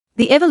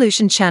The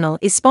Evolution channel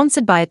is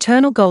sponsored by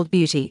Eternal Gold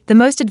Beauty, the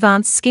most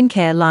advanced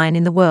skincare line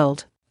in the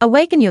world.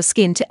 Awaken your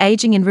skin to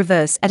aging in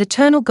reverse at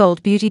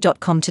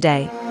eternalgoldbeauty.com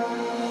today.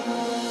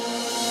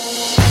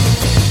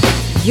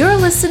 You're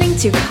listening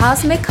to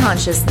Cosmic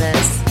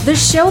Consciousness, the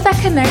show that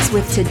connects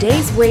with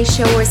today's way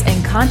showers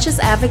and conscious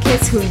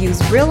advocates who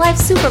use real-life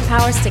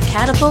superpowers to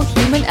catapult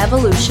human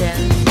evolution.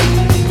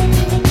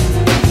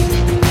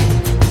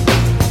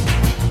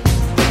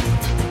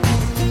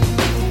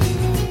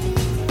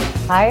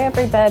 Hi,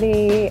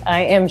 everybody.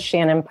 I am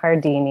Shannon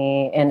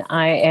Pardini, and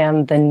I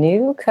am the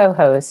new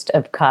co-host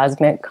of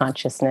Cosmic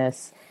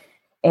Consciousness.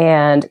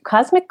 And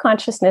Cosmic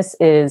Consciousness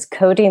is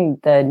coding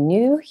the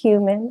new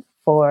human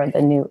for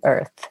the new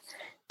earth.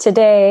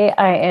 Today,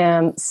 I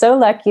am so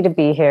lucky to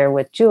be here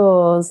with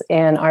Jules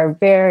and our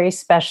very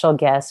special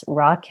guest,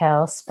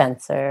 Raquel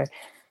Spencer.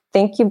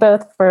 Thank you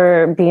both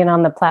for being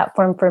on the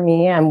platform for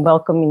me. I'm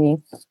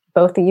welcoming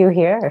both of you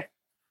here.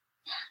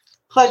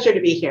 Pleasure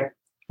to be here.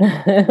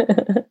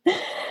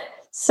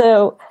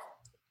 So,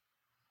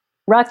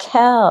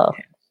 Raquel,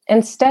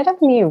 instead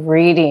of me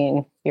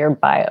reading your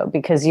bio,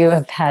 because you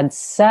have had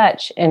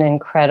such an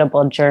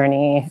incredible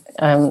journey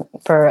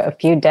for a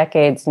few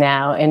decades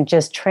now and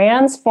just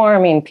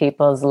transforming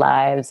people's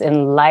lives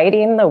and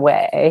lighting the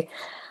way,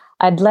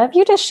 I'd love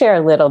you to share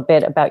a little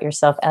bit about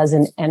yourself as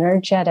an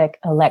energetic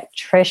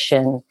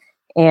electrician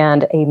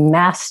and a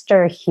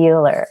master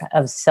healer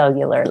of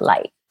cellular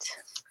light.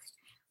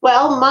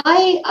 Well,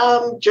 my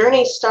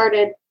journey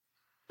started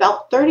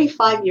about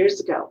 35 years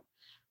ago,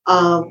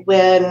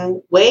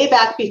 when way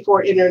back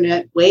before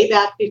internet, way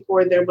back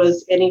before there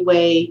was any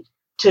way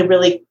to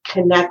really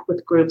connect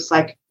with groups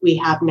like we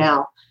have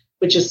now,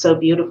 which is so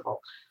beautiful.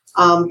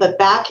 But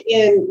back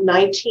in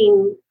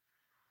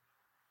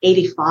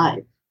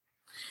 1985,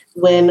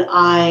 when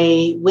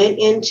I went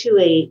into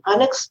a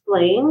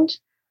unexplained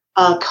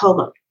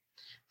coma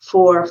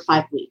for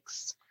 5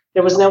 weeks.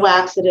 There was no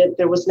accident.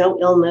 There was no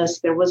illness.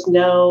 There was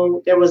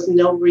no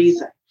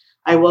reason.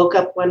 I woke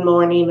up one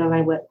morning and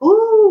I went,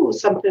 ooh,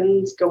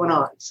 something's going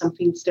on.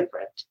 Something's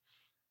different.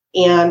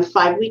 And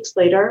 5 weeks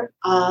later,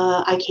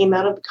 I came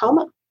out of the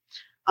coma,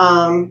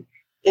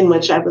 in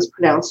which I was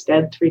pronounced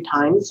dead 3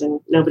 times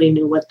and nobody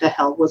knew what the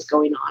hell was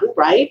going on,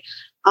 right?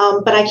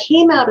 But I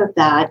came out of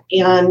that,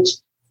 and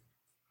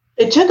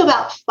it took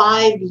about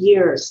 5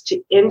 years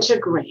to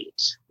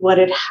integrate what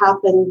had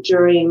happened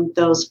during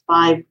those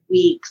 5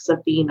 weeks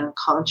of being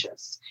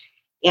unconscious.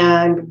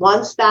 And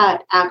once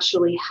that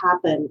actually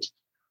happened,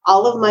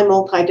 all of my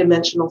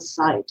multidimensional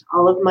sight,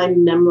 all of my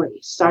memory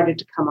started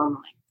to come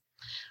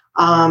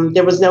online.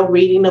 There was no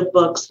reading of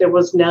books. There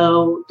was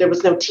no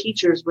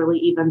teachers really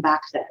even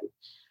back then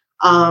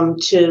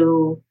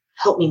to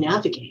help me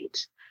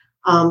navigate.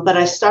 But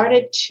I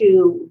started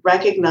to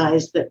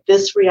recognize that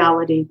this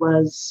reality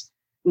was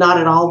not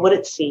at all what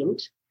it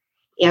seemed,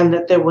 and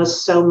that there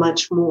was so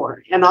much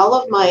more. And all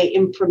of my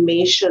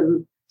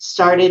information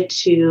started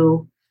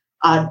to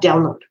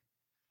download.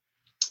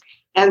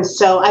 And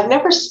so I've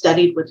never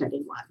studied with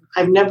anyone.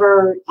 I've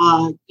never,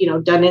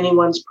 done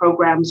anyone's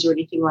programs or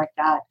anything like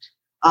that.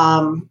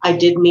 I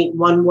did meet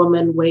one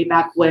woman way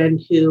back when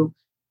who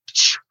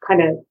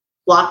kind of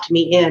locked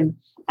me in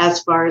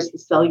as far as the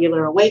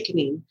cellular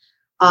awakening.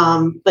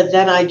 But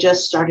then I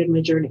just started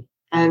my journey.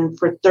 And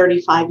for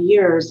 35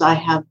 years, I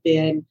have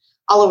been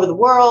all over the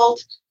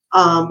world,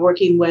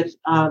 working with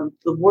the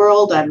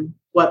world. I'm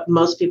what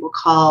most people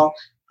call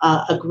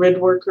a grid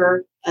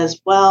worker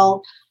as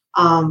well.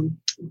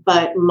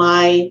 But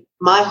my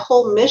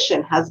whole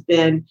mission has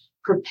been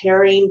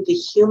preparing the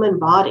human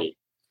body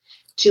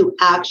to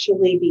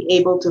actually be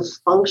able to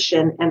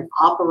function and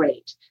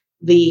operate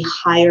the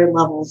higher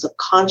levels of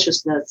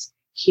consciousness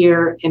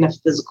here in a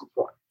physical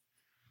form.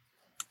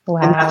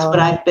 Wow. And that's what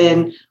I've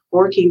been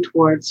working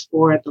towards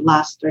for the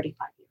last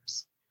 35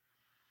 years.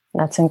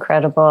 That's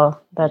incredible.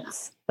 That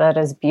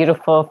is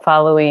beautiful,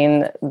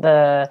 following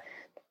the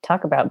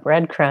talk about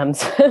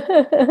breadcrumbs,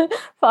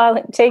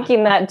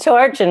 taking that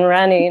torch and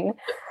running.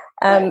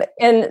 And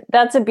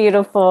that's a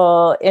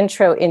beautiful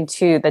intro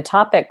into the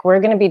topic. We're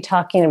going to be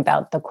talking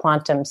about the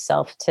quantum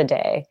self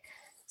today.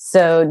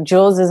 So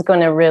Jules is going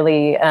to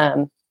really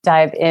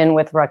dive in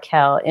with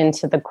Raquel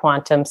into the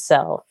quantum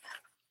self.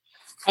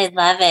 I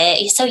love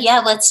it. So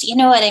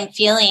what I'm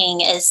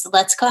feeling is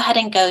let's go ahead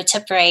and go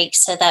to break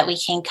so that we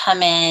can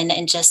come in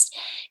and just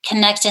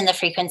connect in the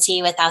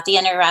frequency without the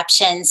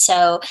interruption.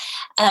 So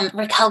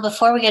Raquel,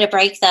 before we go to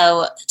break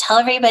though, tell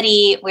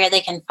everybody where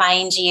they can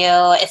find you.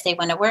 If they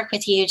want to work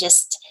with you,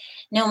 just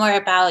know more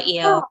about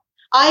you. Oh,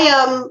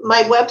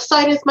 my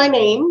website is my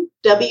name,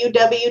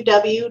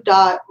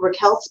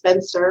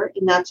 www.RaquelSpencer,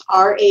 and that's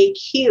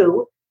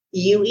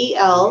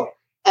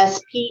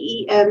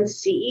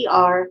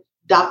RaquelSpencer.com.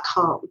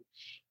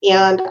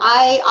 And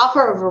I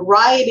offer a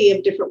variety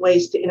of different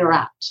ways to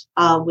interact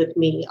with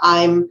me.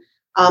 I'm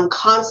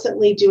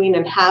constantly doing,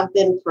 and have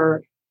been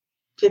for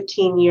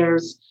 15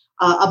 years,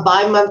 a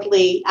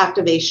bi-monthly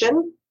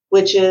activation,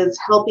 which is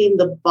helping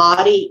the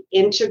body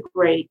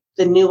integrate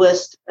the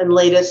newest and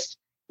latest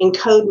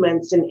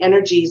encodements and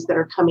energies that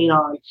are coming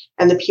on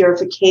and the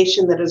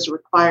purification that is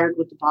required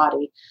with the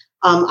body.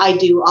 I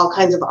do all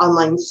kinds of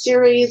online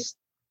series.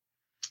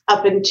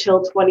 Up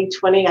until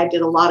 2020, I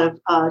did a lot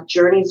of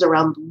journeys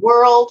around the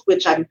world,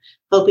 which I'm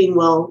hoping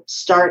will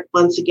start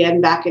once again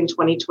back in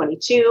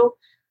 2022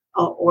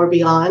 or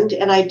beyond.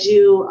 And I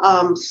do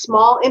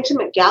small,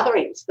 intimate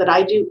gatherings that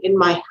I do in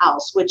my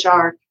house, which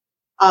are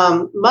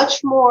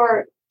much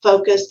more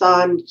focused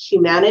on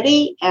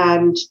humanity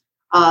and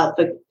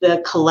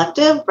the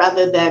collective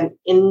rather than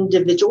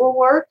individual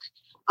work.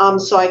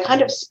 So I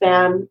kind of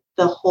span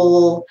the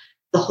whole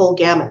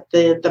gamut,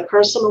 the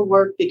personal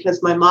work,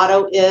 because my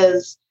motto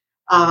is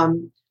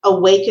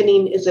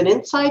awakening is an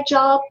inside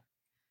job,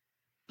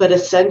 but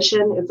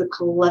ascension is a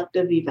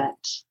collective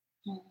event.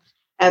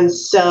 And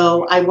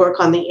so I work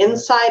on the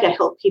inside. I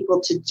help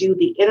people to do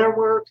the inner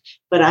work,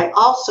 but I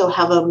also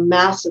have a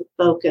massive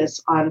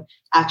focus on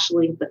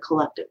actually the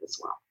collective as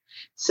well.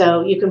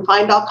 So you can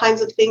find all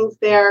kinds of things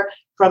there,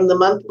 from the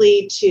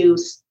monthly to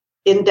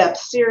in-depth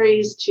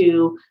series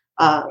to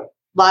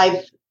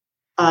live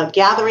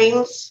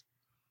gatherings,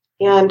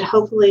 and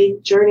hopefully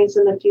journeys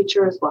in the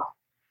future as well.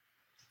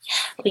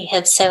 We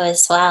hope so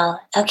as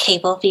well. Okay,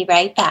 we'll be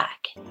right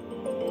back.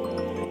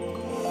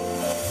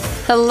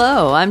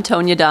 Hello, I'm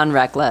Tonya Dawn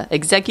Rekla,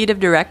 Executive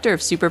Director of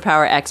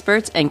Superpower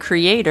Experts and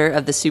creator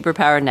of the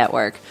Superpower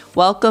Network.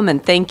 Welcome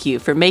and thank you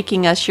for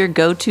making us your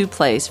go-to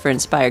place for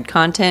inspired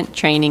content,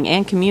 training,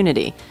 and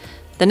community.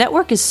 The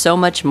network is so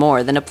much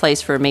more than a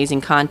place for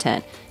amazing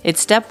content.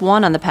 It's step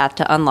one on the path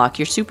to unlock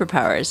your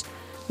superpowers.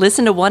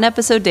 Listen to one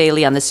episode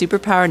daily on the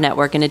Superpower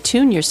Network and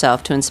attune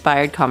yourself to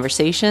inspired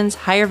conversations,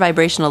 higher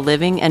vibrational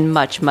living, and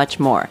much, much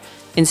more.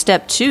 In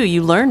step 2,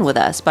 you learn with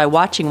us by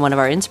watching one of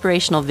our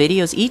inspirational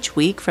videos each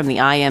week from the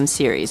I Am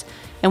series.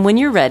 And when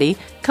you're ready,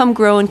 come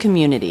grow in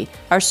community.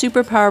 Our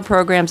superpower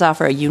programs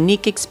offer a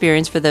unique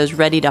experience for those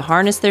ready to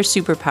harness their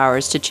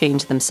superpowers to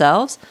change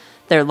themselves,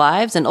 their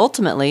lives, and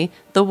ultimately,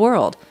 the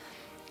world.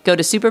 Go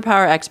to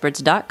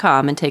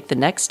superpowerexperts.com and take the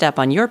next step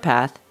on your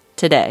path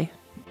today.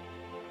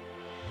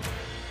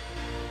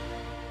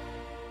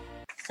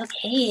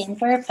 Okay, and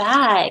we're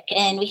back.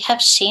 And we have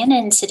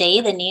Shannon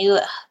today, the new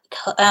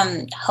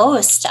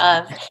host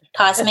of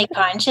Cosmic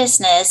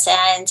Consciousness,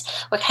 and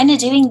we're kind of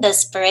doing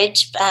this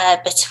bridge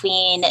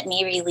between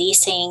me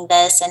releasing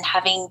this and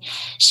having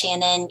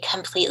Shannon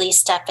completely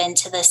step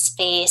into this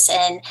space.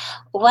 And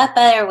what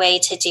better way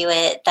to do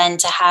it than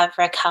to have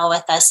Raquel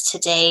with us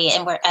today,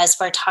 and as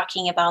we're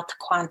talking about the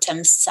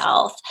quantum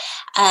self.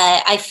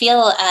 I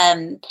feel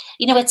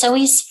it's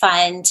always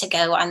fun to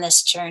go on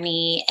this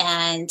journey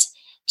and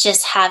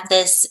just have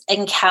this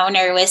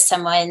encounter with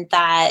someone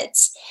that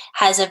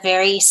has a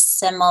very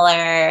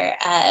similar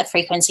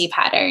frequency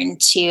pattern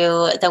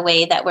to the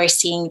way that we're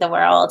seeing the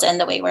world and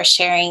the way we're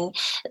sharing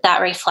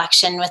that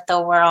reflection with the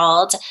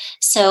world.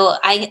 So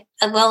I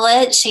will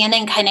let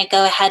Shannon kind of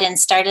go ahead and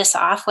start us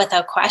off with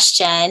a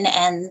question,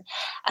 and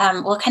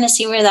we'll kind of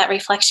see where that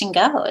reflection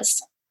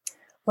goes.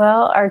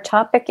 Well, our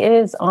topic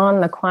is on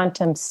the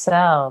quantum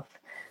self.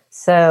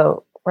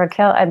 So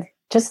Raquel, I'd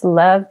just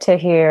love to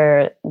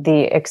hear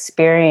the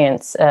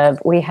experience of,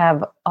 we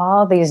have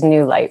all these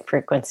new light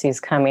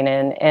frequencies coming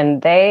in,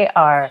 and they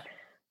are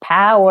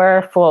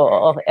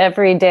powerful.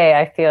 Every day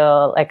I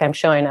feel like I'm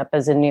showing up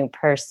as a new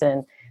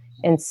person.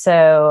 And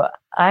so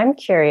I'm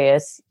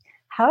curious,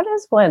 how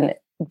does one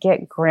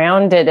get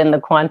grounded in the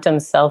quantum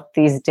self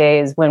these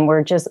days when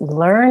we're just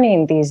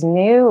learning these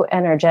new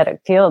energetic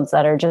fields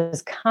that are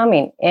just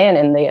coming in,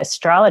 and the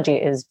astrology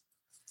is,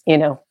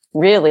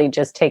 really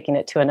just taking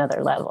it to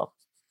another level?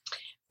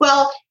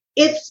 Well,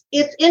 it's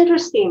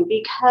interesting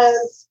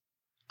because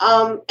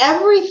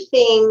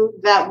everything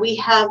that we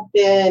have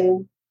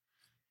been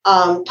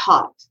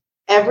taught,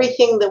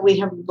 everything that we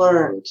have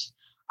learned,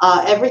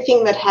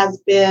 everything that has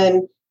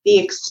been the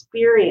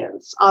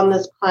experience on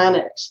this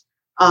planet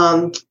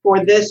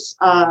for this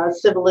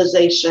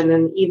civilization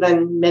and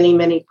even many,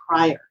 many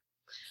prior,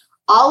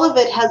 all of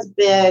it has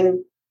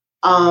been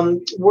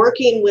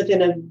working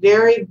within a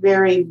very,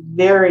 very,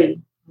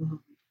 very,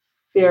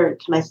 very,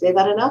 can I say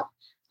that enough?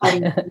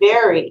 A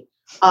very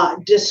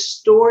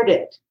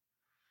distorted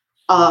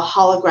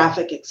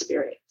holographic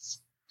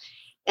experience.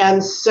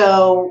 And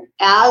so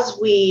as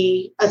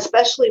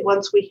especially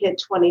once we hit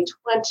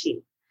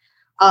 2020,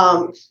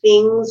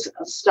 things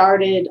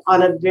started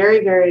on a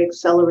very, very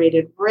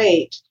accelerated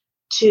rate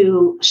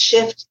to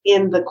shift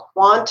in the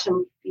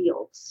quantum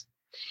fields.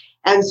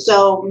 And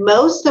so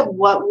most of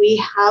what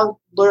we have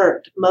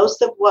learned,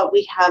 most of what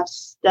we have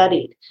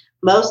studied,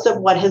 most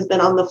of what has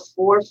been on the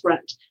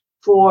forefront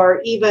for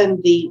even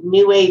the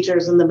New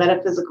Agers and the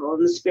metaphysical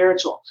and the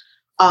spiritual,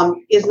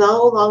 is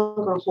no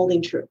longer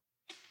holding true.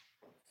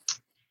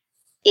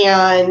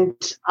 And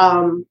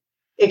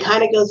it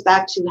kind of goes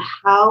back to,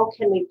 how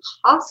can we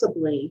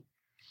possibly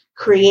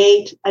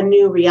create a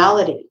new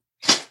reality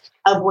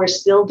of we're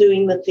still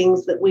doing the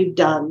things that we've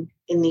done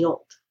in the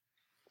old?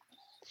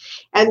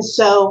 And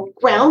so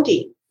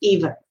grounding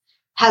even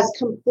has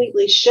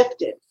completely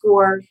shifted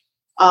for,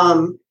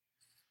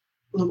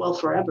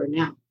 forever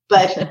now.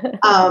 But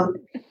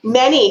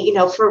many,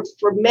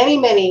 for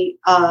many,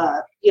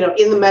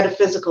 in the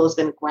metaphysical has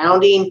been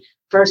grounding.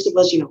 First, it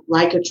was,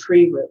 like a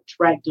tree root,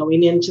 right,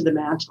 going into the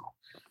mantle.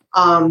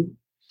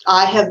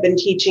 I have been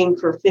teaching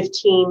for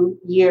 15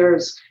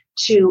 years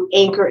to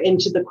anchor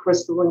into the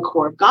crystalline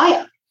core of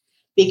Gaia,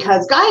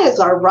 because Gaia is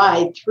our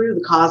ride through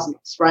the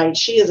cosmos, right?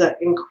 She is an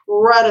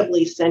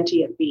incredibly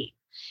sentient being,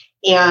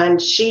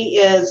 and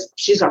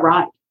she's a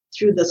ride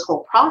through this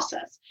whole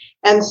process.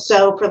 And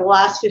so for the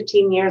last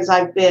 15 years,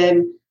 I've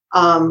been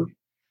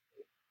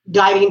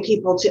guiding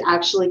people to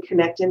actually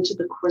connect into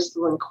the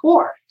crystalline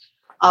core,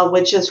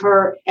 which is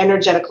her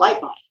energetic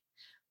light body.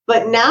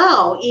 But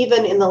now,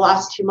 even in the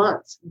last 2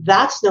 months,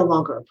 that's no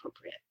longer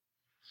appropriate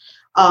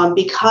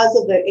because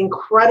of the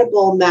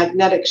incredible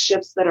magnetic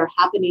shifts that are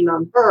happening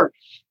on her.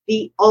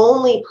 The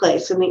only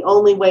place and the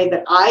only way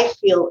that I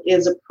feel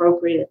is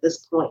appropriate at this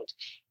point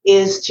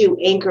is to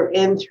anchor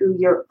in through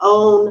your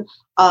own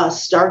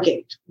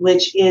stargate,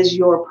 which is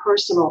your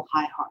personal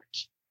high heart.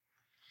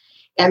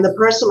 And the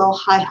personal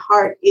high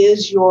heart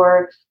is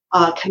your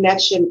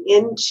connection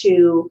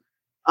into,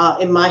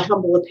 in my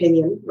humble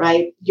opinion,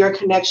 right, your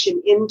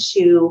connection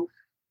into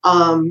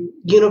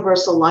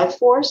universal life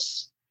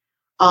force.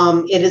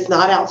 It is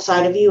not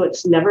outside of you.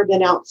 It's never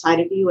been outside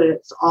of you. And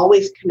it's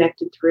always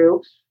connected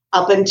through.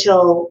 Up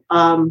until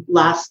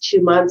last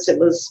 2 months, it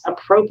was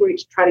appropriate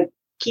to try to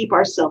keep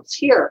ourselves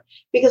here,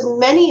 because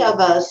many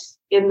of us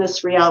in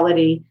this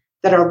reality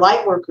that are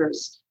light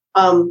workers,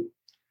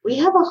 we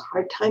have a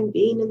hard time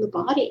being in the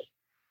body.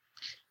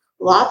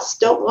 Lots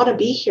don't want to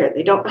be here.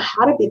 They don't know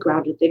how to be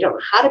grounded. They don't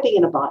know how to be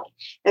in a body.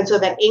 And so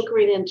that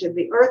anchoring into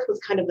the earth was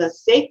kind of a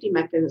safety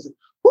mechanism.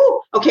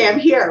 Whoo, okay, I'm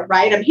here,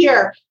 right? I'm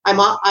here.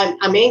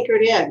 I'm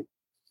anchored in.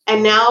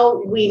 And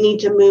now we need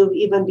to move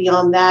even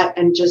beyond that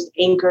and just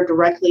anchor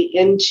directly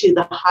into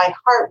the high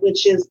heart,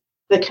 which is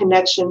the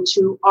connection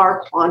to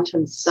our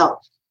quantum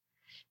self.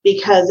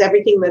 Because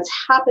everything that's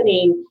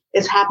happening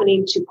is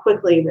happening too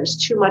quickly. There's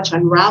too much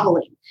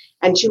unraveling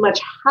and too much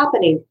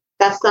happening.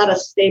 That's not a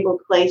stable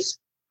place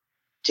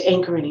to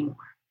anchor anymore.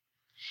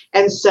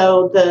 And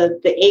so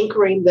the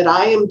anchoring that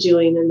I am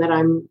doing and that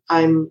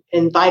I'm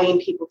inviting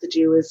people to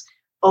do is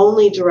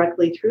only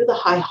directly through the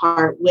high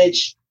heart,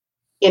 which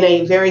in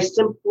a very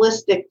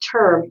simplistic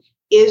term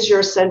is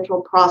your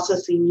central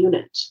processing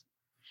unit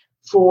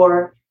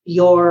for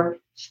your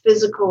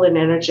physical and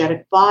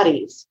energetic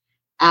bodies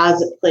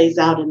as it plays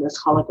out in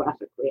this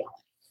holographic reality.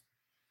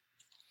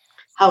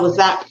 How was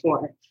that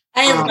for?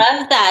 I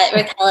love that,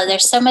 Raquel.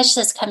 There's so much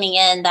that's coming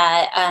in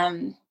that,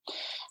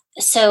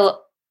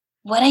 so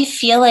what I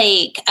feel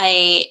like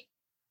I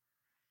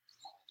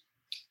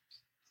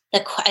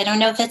don't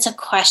know if it's a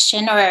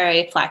question or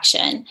a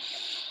reflection.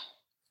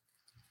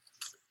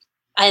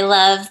 I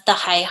love the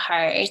high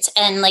heart,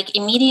 and like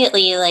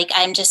immediately, like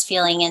I'm just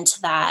feeling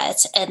into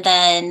that. And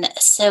then,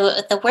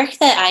 so the work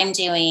that I'm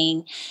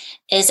doing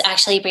is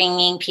actually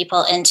bringing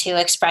people into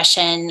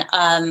expression,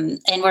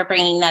 and we're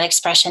bringing that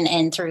expression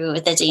in through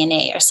the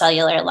DNA or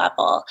cellular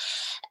level.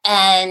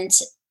 And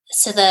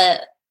so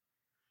the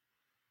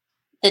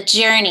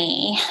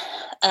journey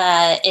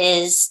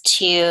is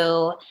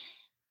to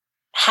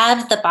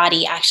have the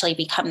body actually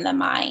become the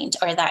mind,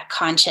 or that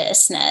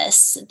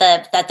consciousness,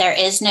 that there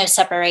is no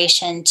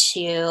separation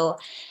to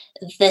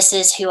this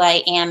is who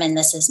I am and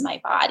this is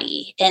my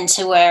body, and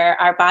to where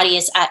our body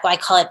is at, I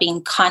call it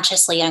being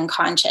consciously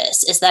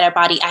unconscious, is that our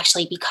body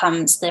actually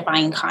becomes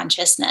divine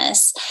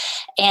consciousness.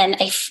 And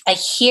I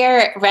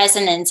hear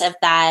resonance of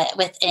that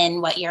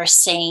within what you're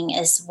saying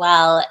as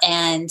well.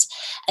 And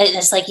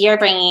it's like you're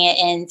bringing it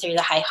in through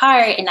the high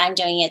heart and I'm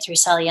doing it through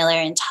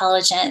cellular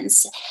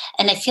intelligence.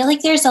 And I feel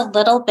like there's a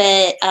little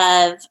bit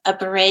of a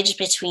bridge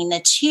between the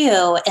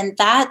two. And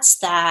that's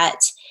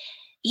that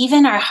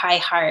even our high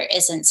heart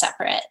isn't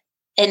separate.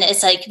 And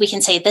it's like, we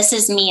can say, this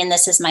is me and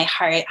this is my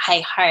heart, high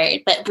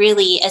heart. But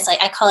really, it's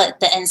like, I call it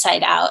the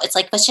inside out. It's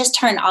like, let's just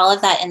turn all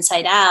of that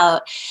inside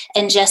out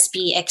and just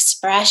be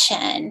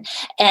expression.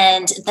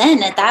 And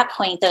then at that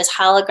point, those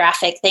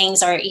holographic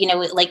things are,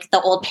 like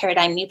the old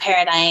paradigm, new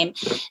paradigm,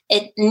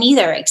 it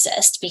neither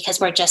exist,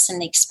 because we're just in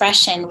the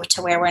expression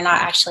to where we're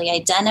not actually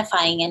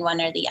identifying in one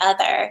or the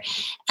other.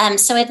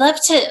 So I'd love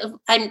to,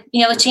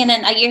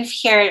 Shannon, you're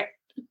here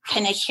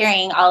kind of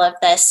hearing all of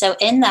this. So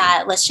in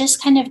that, let's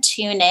just kind of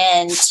tune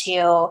in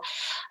to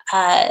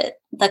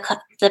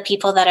the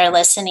people that are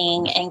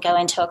listening and go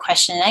into a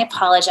question. And I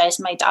apologize.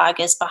 My dog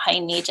is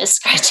behind me just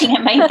scratching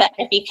at my bed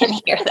if you can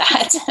hear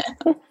that.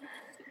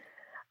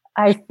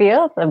 I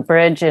feel the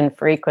bridge in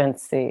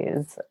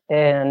frequencies.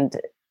 And,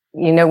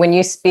 when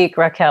you speak,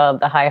 Raquel, of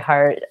the high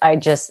heart, I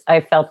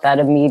felt that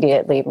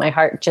immediately. My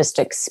heart just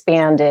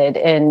expanded.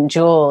 And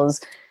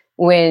Jules,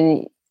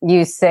 when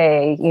you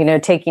say,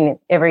 taking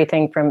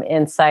everything from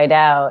inside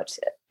out,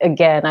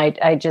 again,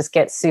 I just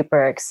get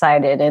super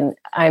excited, and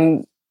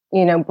I'm,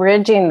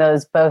 bridging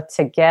those both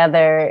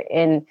together.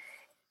 And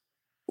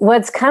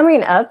what's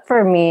coming up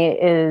for me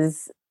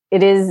is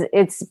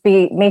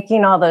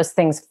making all those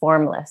things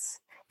formless.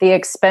 The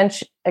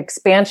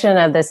expansion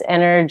of this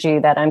energy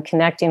that I'm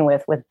connecting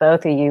with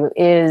both of you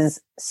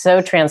is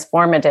so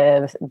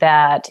transformative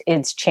that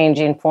it's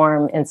changing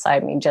form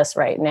inside me just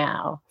right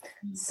now.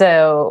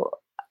 So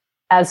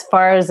as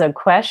far as a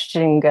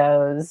question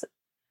goes,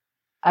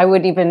 I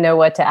wouldn't even know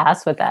what to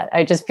ask with that.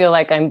 I just feel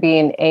like I'm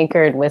being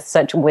anchored with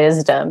such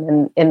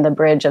wisdom in the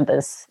bridge of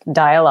this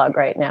dialogue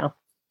right now.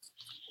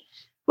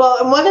 Well,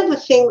 and one of the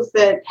things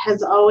that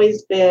has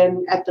always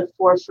been at the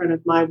forefront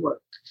of my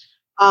work,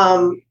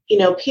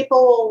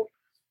 people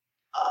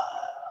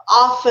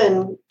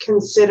often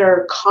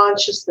consider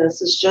consciousness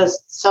as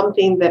just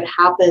something that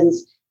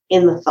happens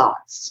in the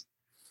thoughts.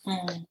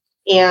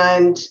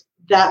 And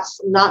that's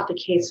not the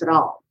case at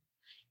all.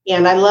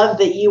 And I love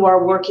that you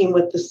are working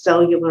with the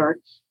cellular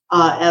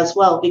as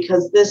well,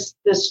 because this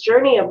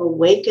journey of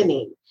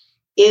awakening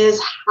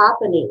is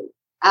happening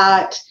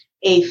at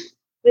a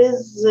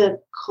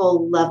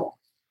physical level.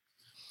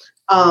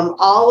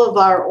 All of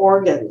our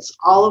organs,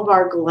 all of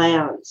our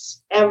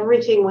glands,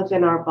 everything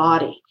within our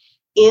body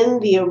in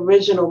the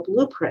original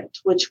blueprint,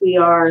 which we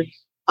are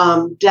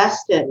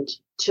destined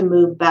to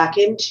move back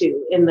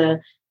into in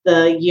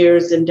the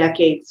years and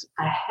decades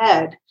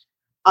ahead,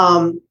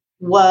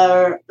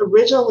 were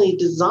originally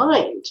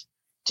designed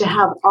to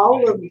have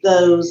all of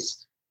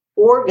those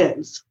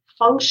organs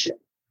function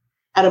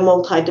at a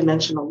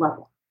multidimensional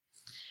level.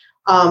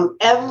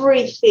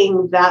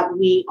 Everything that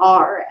we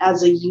are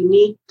as a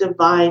unique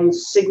divine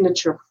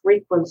signature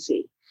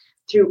frequency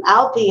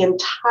throughout the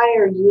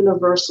entire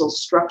universal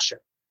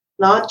structure,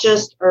 not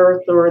just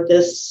Earth or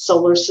this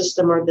solar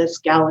system or this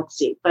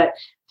galaxy, but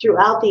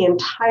throughout the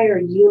entire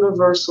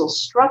universal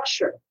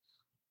structure,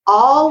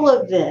 all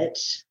of it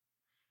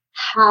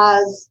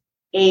has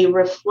a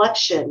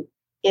reflection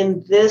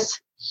in this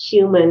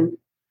human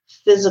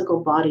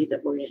physical body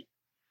that we're in.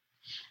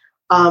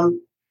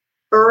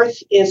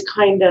 Earth is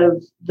kind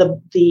of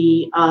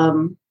the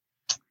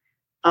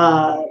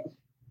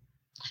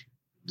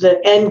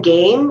end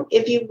game,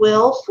 if you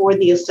will, for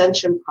the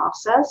ascension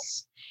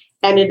process.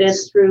 And it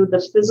is through the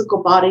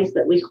physical bodies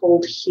that we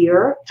hold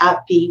here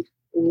at the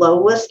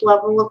lowest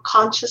level of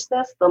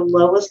consciousness, the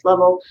lowest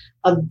level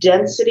of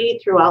density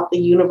throughout the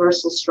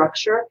universal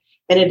structure.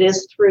 And it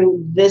is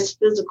through this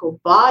physical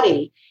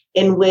body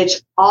in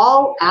which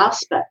all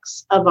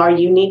aspects of our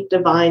unique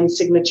divine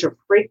signature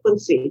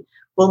frequency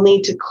will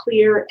need to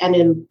clear and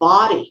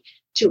embody,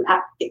 to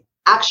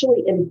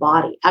actually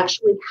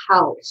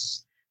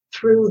house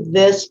through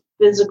this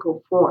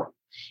physical form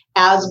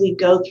as we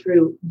go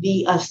through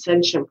the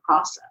ascension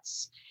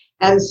process.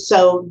 And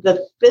so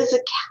the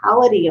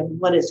physicality of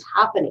what is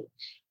happening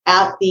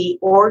at the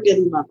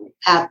organ level,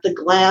 at the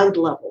gland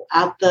level,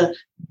 at the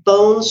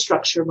bone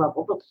structure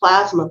level, the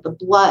plasma, the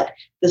blood,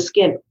 the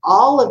skin,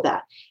 all of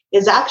that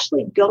is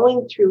actually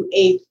going through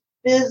a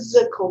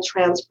physical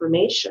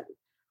transformation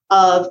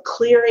of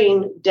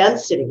clearing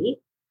density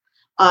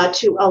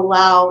to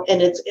allow,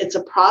 and it's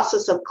a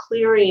process of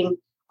clearing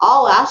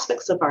all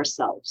aspects of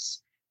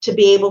ourselves to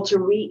be able to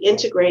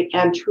reintegrate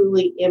and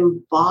truly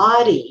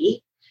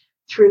embody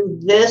through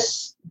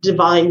this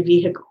divine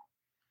vehicle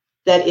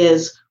that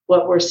is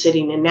what we're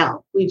sitting in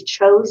now. We've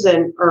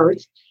chosen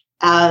Earth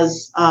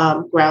as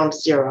ground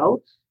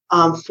zero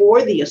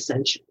for the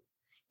ascension.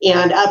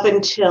 And up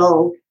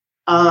until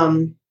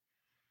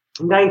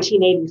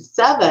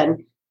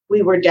 1987,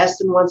 we were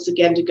destined once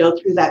again to go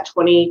through that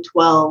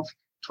 2012,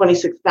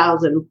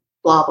 26,000,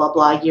 blah, blah,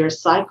 blah year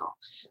cycle.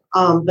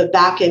 But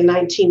back in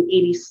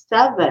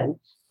 1987,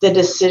 the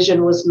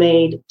decision was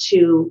made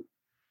to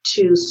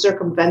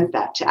circumvent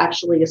that, to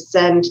actually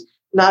ascend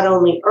not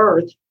only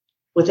Earth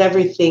with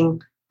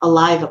everything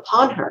alive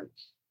upon her,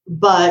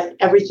 but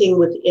everything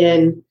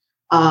within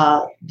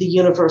the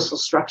universal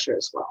structure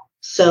as well.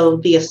 So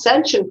the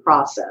ascension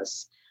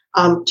process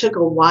took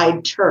a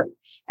wide turn.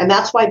 And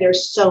that's why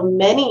there's so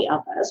many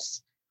of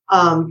us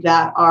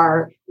that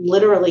are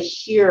literally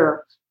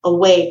here,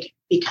 awake,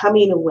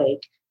 becoming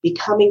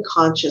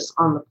conscious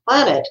on the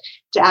planet,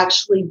 to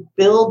actually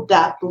build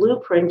that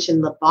blueprint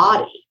in the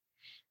body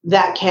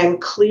that can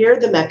clear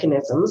the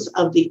mechanisms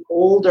of the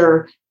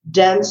older,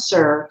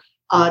 denser,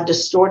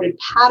 distorted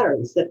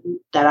patterns that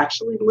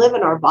actually live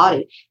in our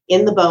body,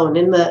 in the bone,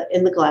 in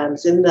the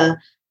glands, in the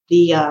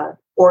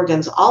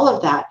organs, all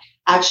of that,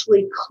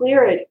 actually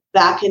clear it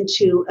back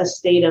into a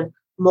state of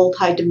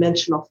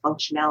multidimensional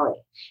functionality.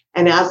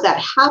 And as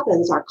that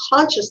happens, our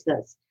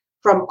consciousness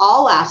from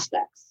all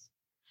aspects,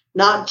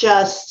 not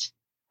just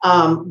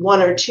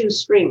one or two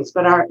streams,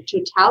 but our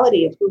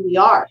totality of who we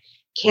are,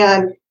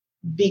 can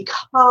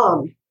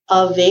become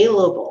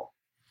available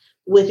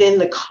within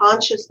the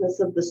consciousness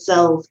of the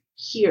cells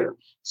here.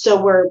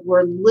 So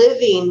we're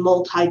living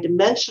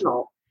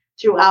multidimensional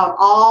throughout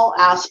all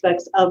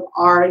aspects of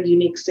our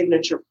unique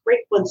signature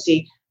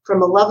frequency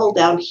from a level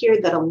down here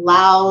that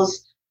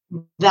allows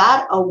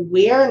that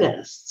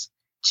awareness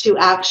to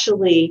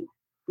actually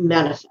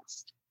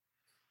manifest.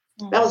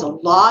 That was a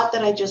lot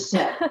that I just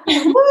said.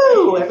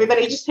 Woo!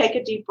 Everybody just take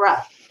a deep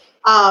breath.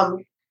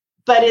 But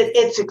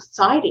it's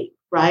exciting,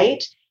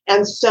 right?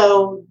 And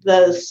so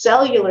the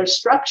cellular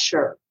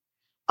structure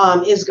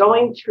is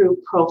going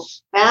through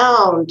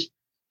profound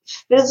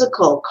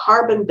physical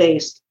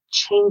carbon-based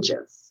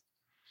changes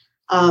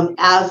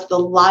as the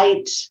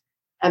light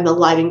and the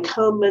light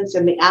encodements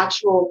and the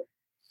actual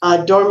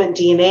dormant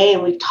DNA.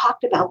 And we've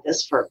talked about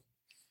this for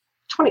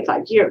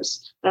 25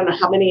 years. I don't know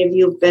how many of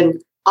you have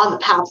been on the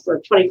path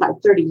for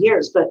 25, 30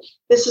 years, but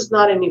this is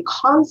not a new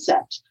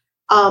concept.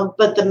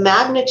 But the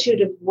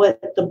magnitude of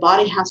what the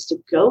body has to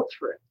go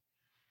through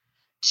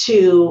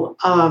to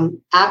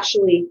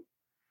actually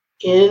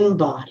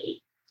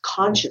embody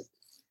consciousness.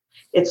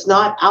 It's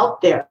not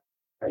out there.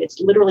 It's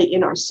literally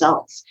in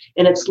ourselves.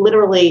 And it's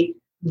literally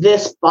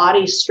this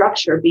body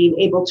structure being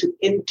able to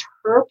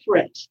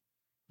interpret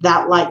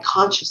that light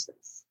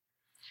consciousness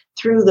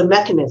through the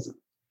mechanism,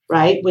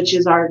 right? Which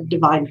is our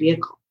divine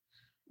vehicle.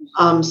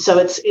 So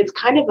it's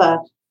kind of a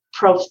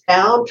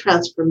profound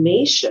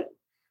transformation.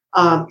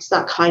 It's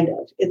not kind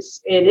of, it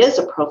is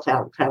a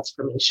profound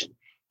transformation,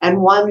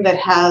 and one that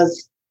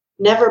has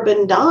never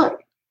been done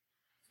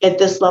at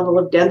this level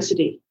of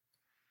density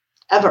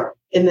ever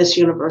in this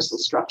universal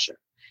structure.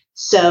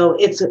 So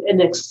it's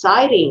an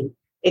exciting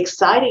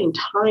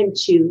time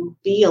to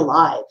be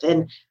alive.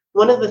 And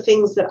one of the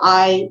things that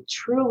I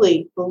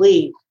truly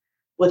believe,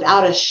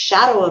 without a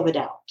shadow of a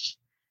doubt,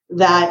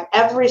 that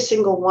every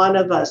single one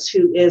of us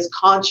who is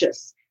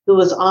conscious, who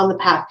is on the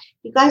path,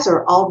 you guys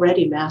are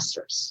already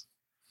masters.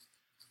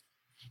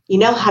 You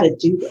know how to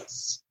do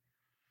this.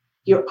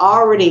 You're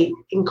already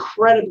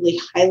incredibly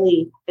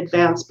highly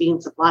advanced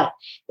beings of light.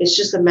 It's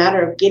just a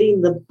matter of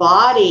getting the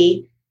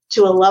body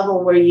to a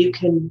level where you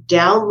can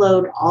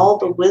download all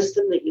the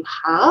wisdom that you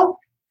have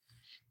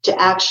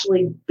to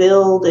actually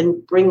build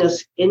and bring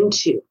us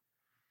into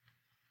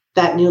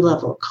that new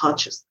level of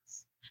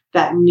consciousness,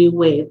 that new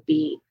way of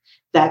being,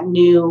 that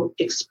new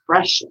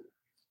expression,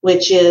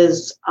 which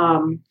is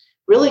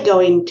really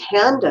going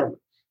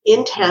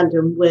in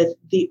tandem with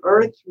the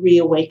earth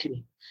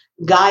reawakening.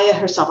 Gaia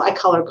herself, I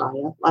call her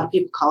Gaia. A lot of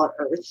people call her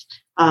Earth.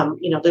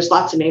 There's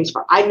lots of names for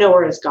her. I know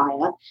her as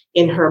Gaia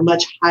in her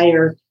much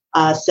higher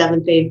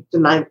seventh, eighth,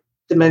 and ninth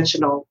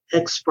dimensional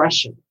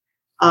expression.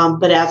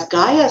 But as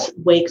Gaia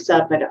wakes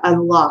up and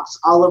unlocks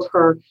all of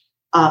her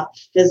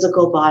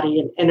physical body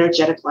and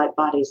energetic light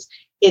bodies,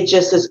 it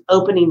just is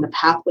opening the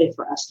pathway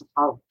for us to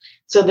follow.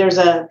 So there's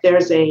a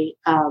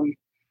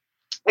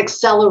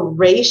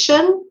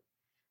acceleration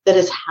that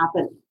is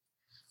happening.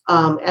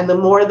 And the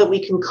more that we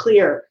can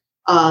clear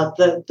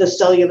the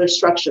cellular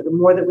structure, the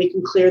more that we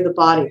can clear the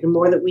body, the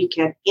more that we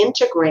can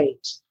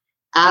integrate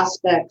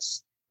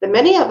aspects that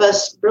many of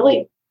us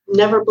really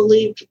never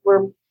believed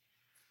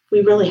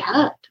we really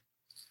had,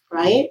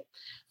 right?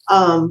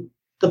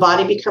 The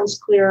body becomes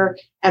clearer,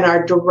 and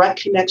our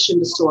direct connection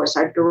to source,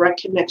 our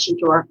direct connection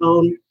to our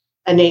own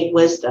innate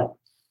wisdom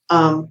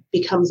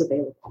becomes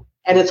available.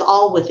 And it's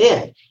all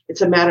within.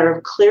 It's a matter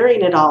of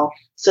clearing it all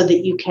so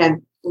that you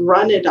can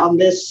run it on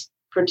this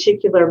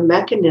particular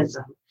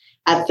mechanism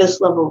at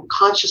this level of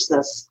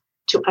consciousness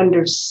to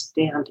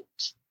understand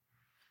it.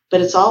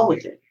 But it's all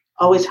within,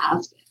 always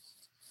has been.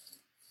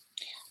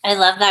 I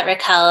love that,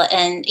 Raquel.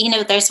 And,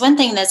 there's one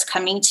thing that's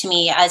coming to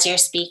me as you're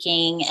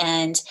speaking,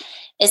 and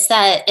it's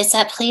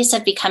that place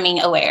of becoming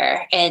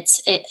aware.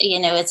 It's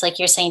like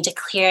you're saying, to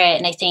clear it.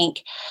 And I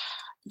think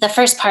the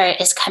first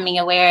part is coming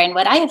aware. And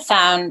what I have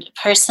found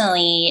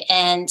personally,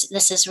 and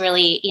this is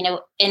really,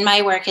 in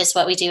my work, is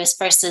what we do is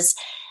first is,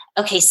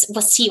 okay, so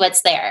we'll see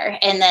what's there.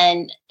 And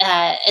then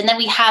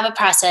we have a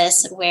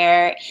process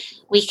where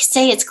we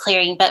say it's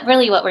clearing, but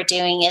really what we're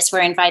doing is we're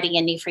inviting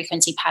a new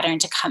frequency pattern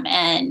to come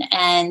in.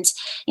 And,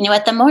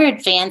 at the more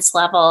advanced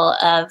level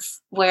of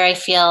where I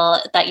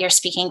feel that you're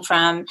speaking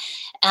from,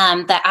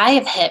 that I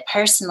have hit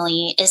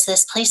personally, is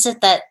this place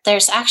that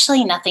there's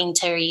actually nothing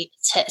to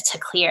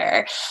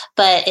clear,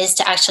 but is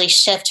to actually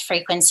shift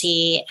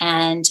frequency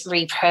and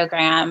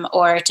reprogram,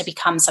 or to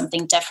become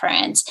something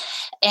different.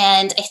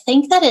 And I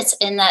think that it's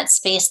in that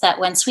space that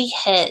once we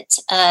hit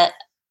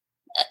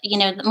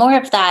more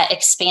of that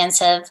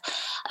expansive,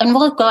 and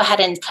we'll go ahead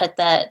and put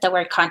the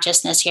word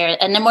consciousness here,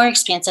 and the more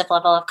expansive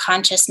level of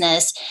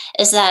consciousness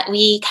is that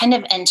we kind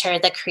of enter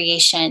the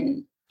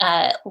creation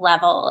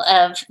level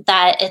of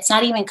that. It's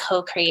not even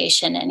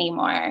co-creation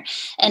anymore.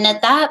 And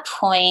at that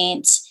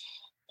point,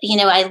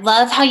 I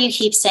love how you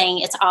keep saying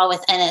it's all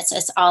within us.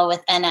 It's all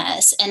within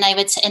us. And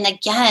and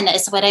again,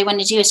 is what I want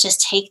to do is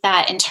just take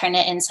that and turn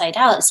it inside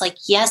out. It's like,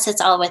 yes,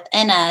 it's all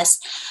within us,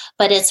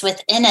 but it's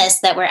within us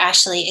that we're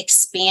actually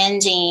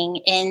expanding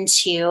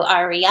into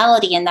our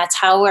reality. And that's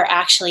how we're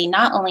actually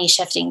not only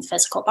shifting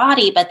physical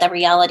body, but the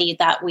reality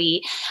that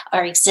we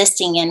are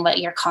existing in, what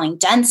you're calling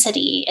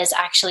density, is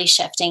actually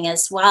shifting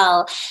as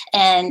well.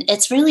 And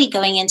it's really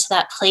going into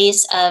that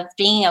place of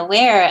being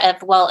aware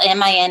of, well,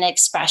 am I in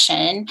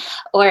expression,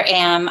 or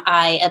am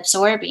I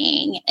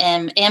absorbing?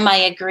 Am I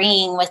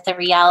agreeing with the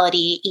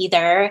reality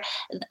either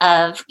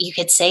of, you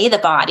could say, the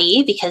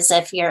body, because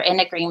if you're in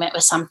agreement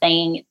with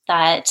something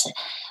that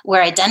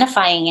we're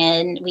identifying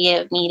in, we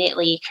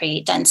immediately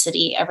create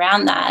density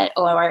around that,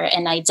 or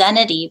an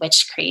identity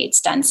which creates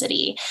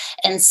density.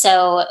 And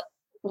so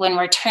when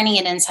we're turning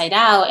it inside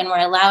out and we're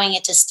allowing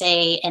it to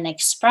stay in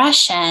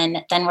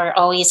expression, then we're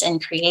always in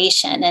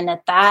creation. And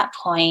at that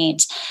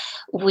point,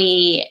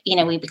 we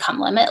become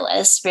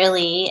limitless,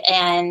 really.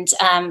 And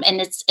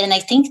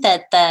I think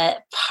that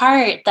the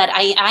part that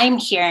I'm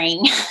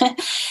hearing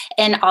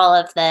in all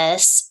of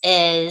this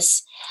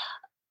is,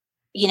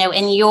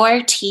 in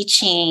your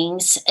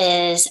teachings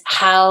is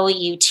how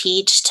you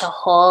teach to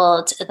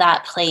hold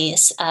that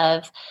place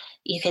of,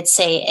 you could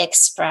say,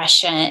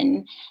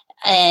 expression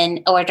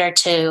in order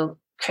to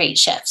create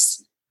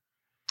shifts.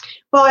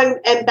 Well,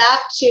 and back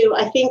to,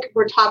 I think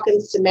we're talking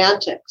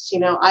semantics.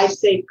 I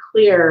say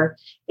clear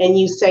and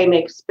you say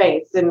make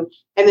space. And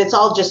it's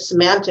all just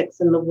semantics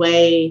in the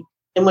way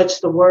in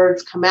which the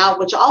words come out,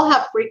 which all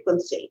have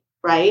frequency,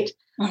 right?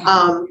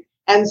 Mm-hmm.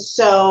 And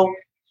so,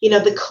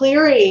 the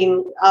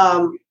clearing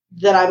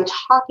that I'm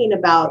talking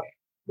about,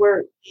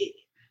 where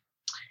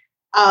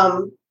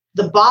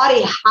the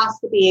body has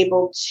to be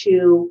able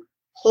to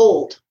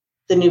hold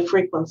the new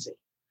frequency.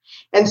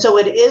 And so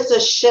it is a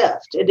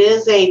shift.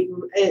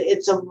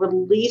 It's a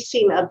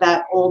releasing of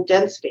that old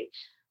density.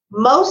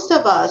 Most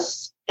of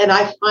us, and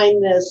I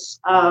find this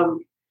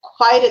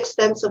quite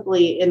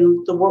extensively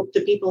in the work,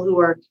 the people who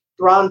are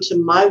drawn to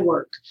my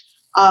work,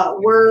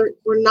 we're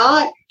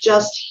not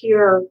just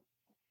here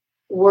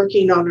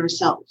working on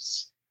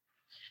ourselves.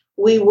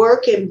 We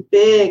work in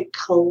big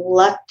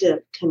collective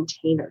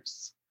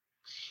containers.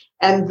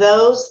 And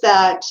those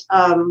that,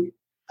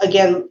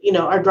 again,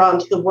 are drawn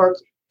to the work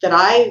that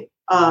I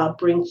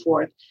bring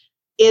forth,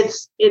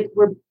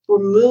 we're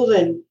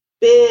moving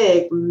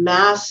big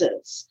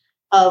masses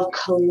of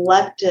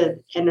collective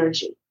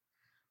energy.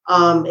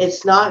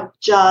 It's not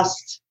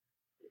just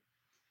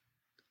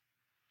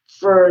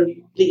for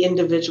the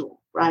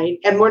individual, right?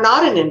 And we're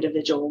not an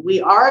individual.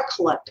 We are a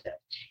collective.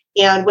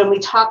 And when we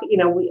talk,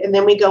 and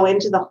then we go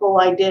into the whole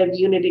idea of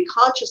unity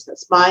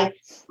consciousness. My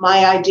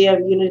idea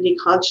of unity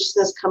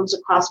consciousness comes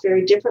across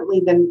very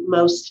differently than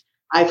most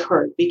I've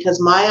heard, because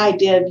my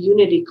idea of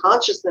unity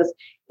consciousness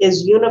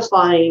is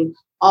unifying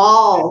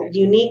all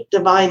unique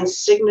divine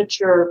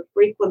signature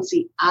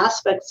frequency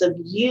aspects of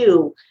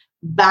you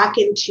back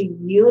into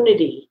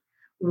unity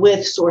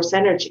with source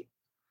energy.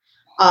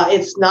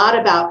 It's not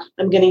about,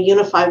 I'm going to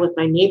unify with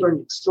my neighbor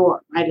next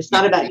door, right? It's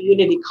not about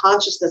unity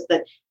consciousness.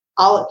 That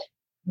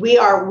we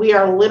are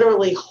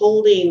literally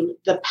holding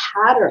the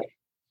pattern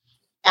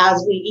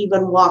as we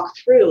even walk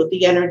through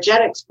the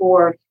energetics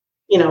for,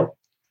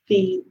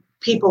 the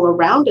people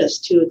around us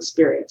to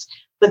experience.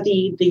 But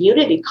the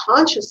unity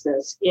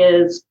consciousness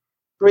is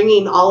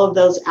bringing all of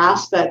those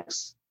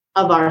aspects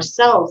of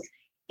ourselves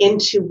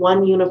into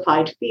one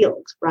unified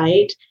field,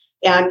 right?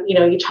 And,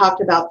 you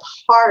talked about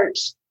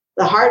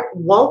the heart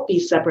won't be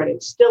separate.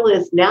 It still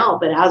is now.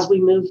 But as we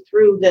move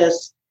through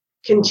this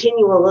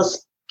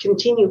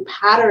continued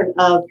pattern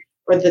of,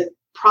 or the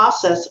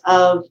process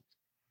of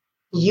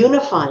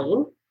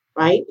unifying,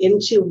 right,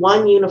 into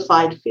one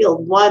unified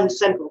field, one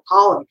central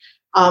column,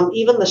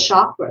 even the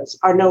chakras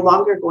are no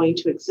longer going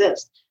to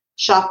exist.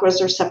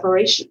 Chakras are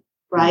separation,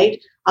 right?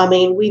 I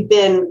mean, we've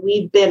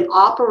been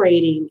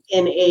operating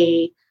in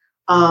a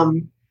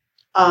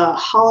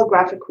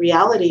holographic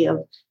reality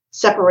of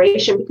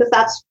separation because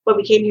that's what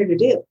we came here to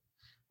do.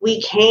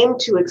 We came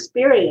to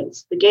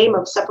experience the game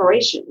of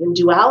separation and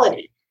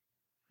duality.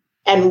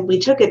 And we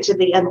took it to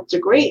the nth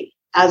degree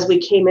as we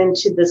came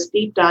into this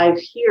deep dive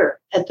here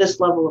at this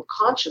level of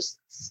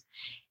consciousness.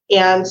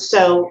 And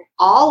so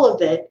all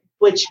of it,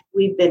 which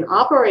we've been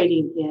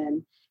operating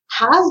in,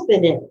 has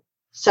been in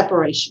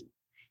separation.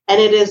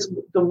 And it is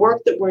the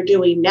work that we're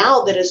doing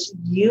now that is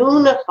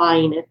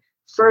unifying it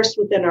first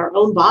within our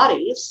own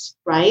bodies,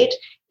 right,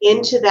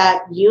 into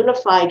that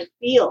unified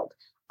field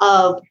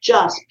of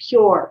just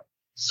pure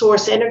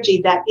source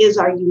energy that is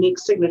our unique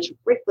signature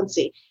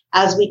frequency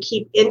as we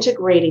keep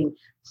integrating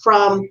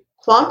from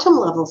quantum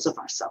levels of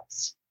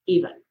ourselves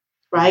even,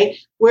 right?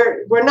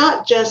 We're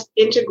not just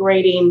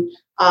integrating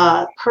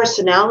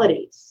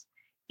personalities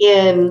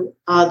in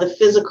the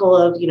physical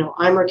of,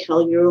 I'm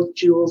Raquel, you're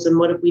Jules, and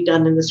what have we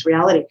done in this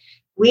reality?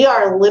 We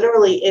are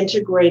literally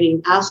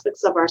integrating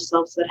aspects of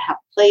ourselves that have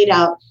played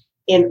out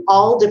in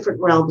all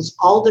different realms,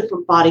 all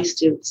different body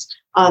suits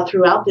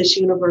throughout this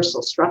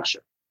universal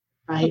structure,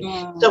 right?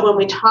 Mm-hmm. So when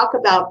we talk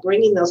about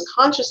bringing those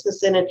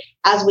consciousness in, and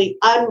as we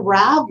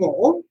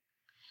unravel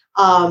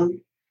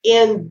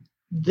in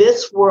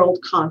this world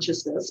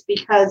consciousness,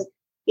 because,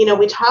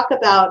 we talk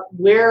about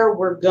where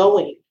we're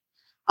going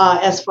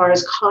as far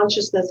as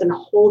consciousness and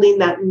holding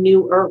that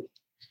new earth.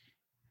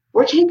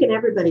 We're taking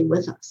everybody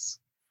with us.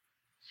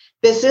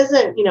 This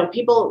isn't,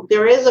 people,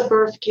 there is a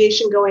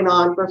birthification going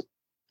on.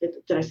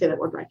 Did I say that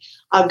word right?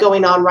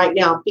 Going on right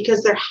now,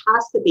 because there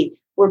has to be.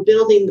 We're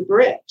building the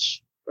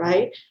bridge,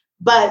 right?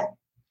 But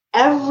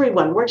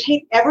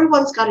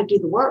everyone's got to do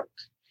the work.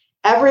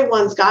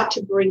 Everyone's got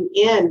to bring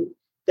in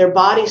their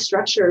body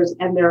structures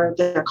and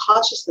their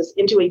consciousness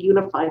into a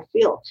unified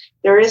field.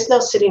 There is no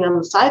sitting on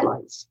the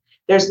sidelines.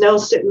 There's no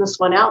sitting this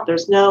one out.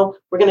 There's no,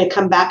 we're going to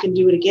come back and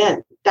do it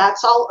again.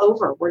 That's all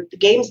over. The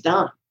game's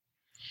done.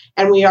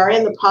 And we are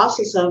in the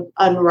process of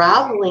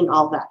unraveling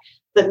all that.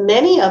 But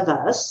many of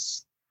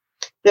us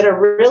that are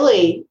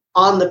really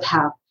on the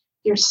path,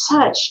 you're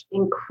such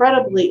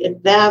incredibly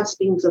advanced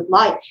beings of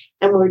light.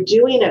 And we're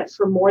doing it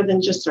for more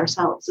than just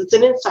ourselves. It's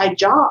an inside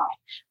job.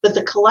 But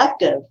the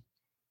collective,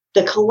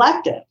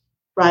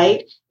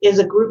 right, is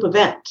a group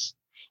event.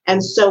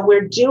 And so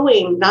we're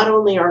doing not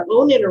only our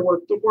own inner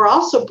work, but we're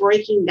also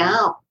breaking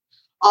down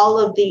all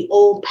of the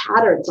old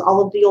patterns,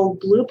 all of the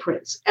old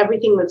blueprints,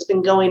 everything that's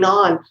been going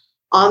on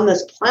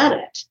this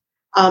planet.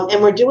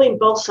 And we're doing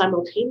both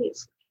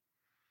simultaneously.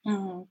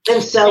 Mm-hmm.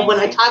 And so when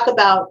I talk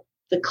about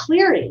the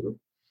clearing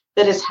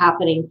that is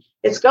happening,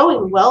 it's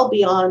going well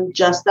beyond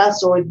just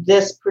us or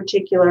this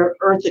particular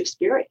Earth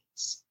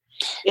experience.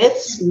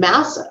 It's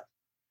massive.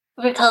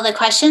 Raquel, the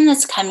question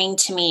that's coming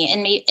to me,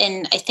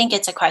 and I think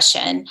it's a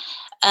question.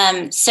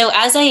 So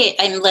as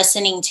I'm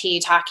listening to you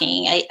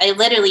talking, I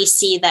literally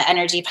see the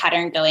energy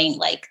pattern going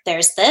like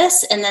there's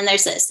this, and then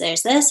there's this,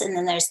 and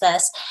then there's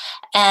this.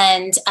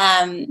 And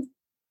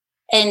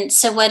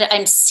so what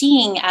I'm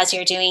seeing as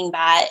you're doing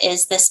that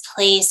is this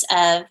place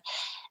of,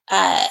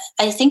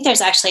 I think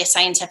there's actually a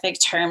scientific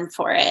term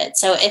for it.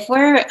 So if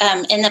we're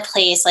in the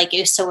place like,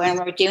 so when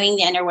we're doing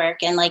the inner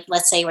work and like,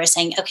 let's say we're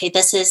saying, okay,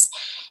 this is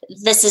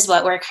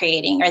what we're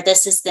creating, or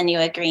this is the new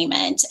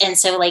agreement. And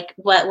so like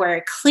what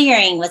we're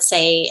clearing, let's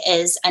say,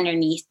 is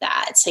underneath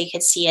that. So you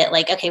could see it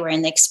like, okay, we're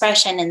in the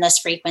expression in this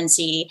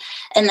frequency,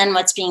 and then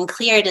what's being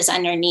cleared is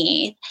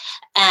underneath.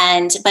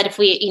 But if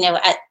we,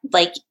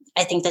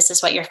 I think this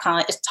is what you're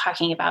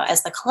talking about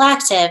as the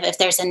collective. If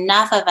there's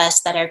enough of us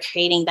that are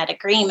creating that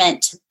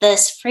agreement to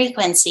this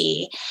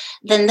frequency,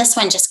 then this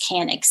one just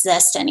can't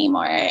exist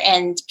anymore.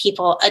 And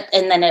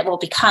then it will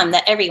become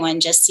that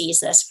everyone just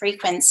sees this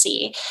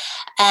frequency.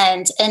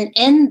 And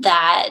in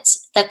that,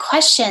 the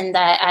question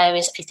that I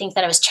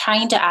was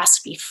trying to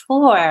ask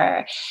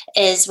before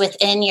is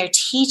within your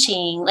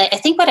teaching, like, I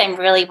think what I'm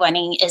really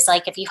wanting is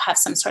like, if you have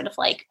some sort of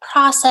like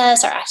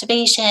process or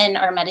activation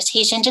or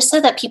meditation, just so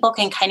that people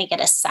can kind of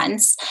get a sense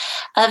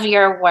of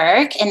your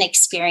work and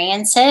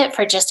experience it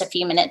for just a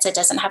few minutes. It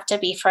doesn't have to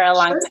be for a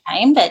long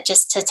time, but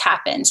just to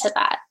tap into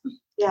that.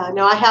 Yeah,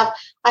 no, I have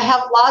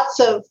lots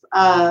of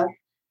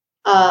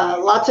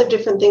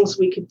different things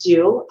we could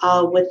do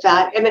with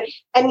that. And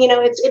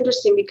it's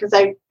interesting because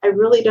I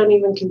really don't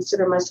even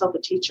consider myself a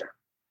teacher.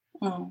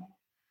 Mm.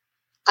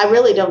 I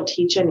really don't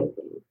teach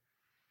anything.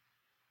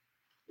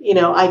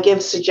 I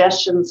give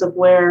suggestions of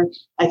where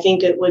I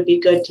think it would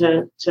be good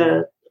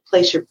to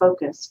place your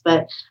focus,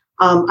 but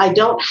I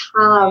don't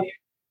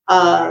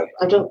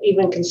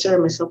even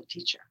consider myself a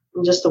teacher.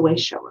 I'm just a way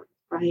shower,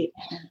 right?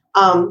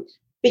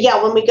 But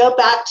yeah, when we go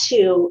back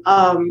to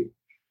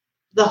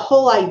the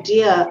whole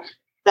idea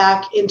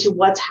back into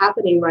what's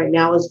happening right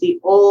now is the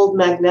old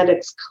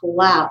magnetics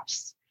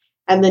collapse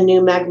and the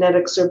new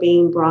magnetics are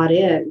being brought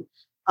in.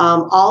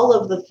 All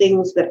of the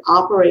things that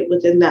operate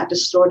within that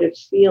distorted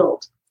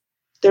field,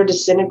 they're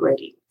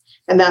disintegrating.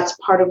 And that's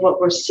part of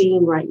what we're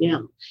seeing right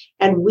now.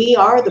 And we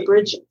are the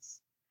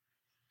bridges.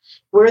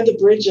 We're the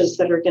bridges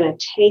that are going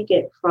to take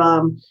it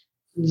from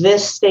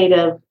this state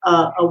of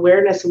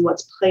awareness and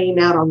what's playing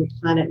out on the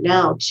planet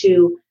now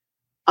to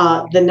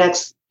the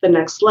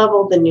next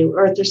level, the new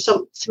Earth. There's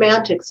some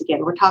semantics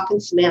again. We're talking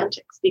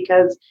semantics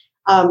because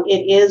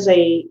it is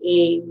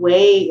a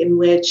way in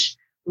which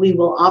we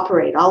will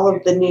operate. All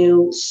of the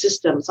new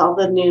systems, all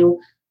the new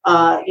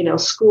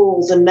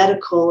schools and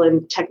medical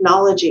and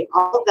technology,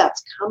 all of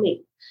that's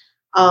coming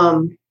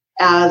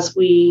as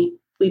we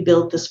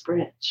build this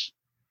bridge.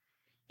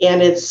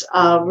 And it's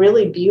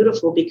really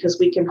beautiful because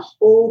we can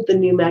hold the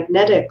new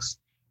magnetics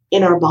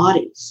in our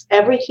bodies.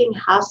 Everything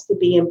has to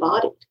be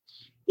embodied.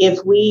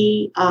 If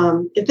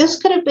this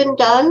could have been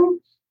done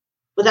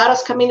without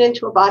us coming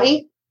into a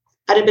body,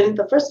 I'd have been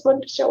the first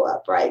one to show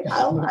up, right?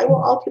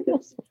 I'll keep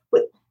this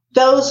with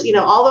those,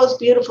 all those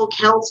beautiful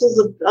councils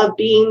of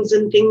beings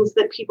and things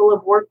that people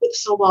have worked with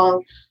so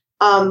long.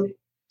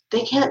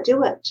 They can't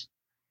do it.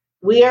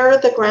 We are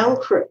the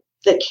ground crew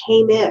that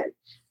came in.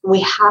 And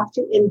we have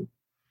to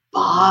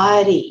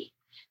embody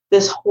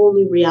this whole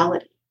new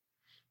reality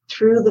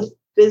through the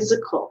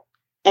physical,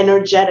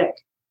 energetic,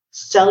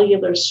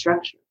 cellular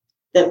structure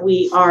that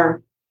we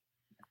are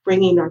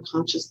bringing our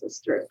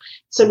consciousness through.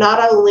 So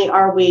not only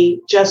are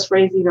we just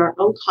raising our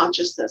own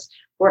consciousness,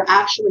 we're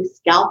actually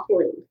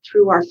scaffolding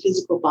through our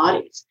physical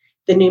bodies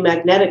the new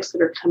magnetics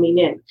that are coming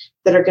in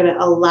that are going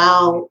to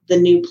allow the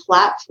new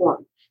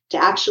platform to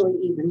actually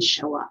even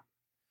show up.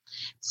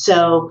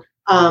 So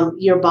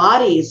your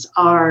bodies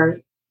are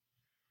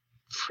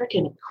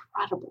freaking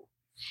incredible.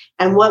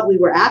 And what we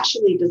were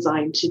actually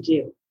designed to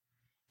do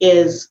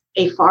is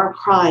a far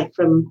cry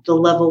from the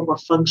level we're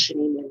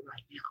functioning in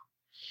right now.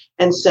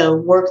 And so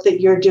work that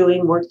you're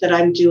doing, work that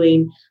I'm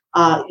doing,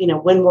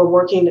 when we're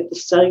working at the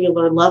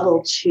cellular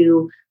level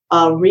to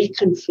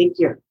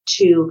reconfigure,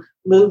 to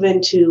move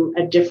into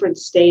a different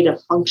state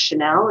of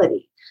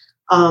functionality,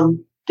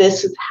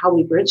 this is how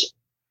we bridge it.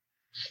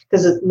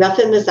 Because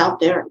nothing is out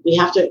there. We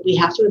have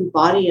to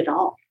embody it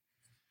all.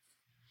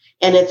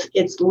 And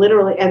it's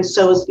literally, and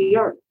so is the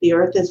earth. The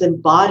earth is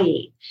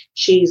embodying.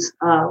 She's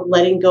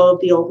letting go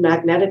of the old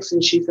magnetics,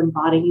 and she's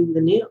embodying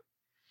the new.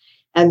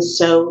 And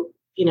so,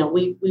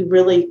 we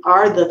really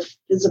are the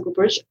physical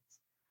bridges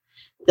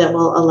that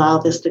will allow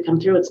this to come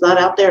through. It's not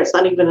out there. It's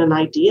not even an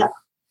idea,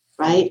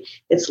 right?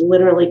 It's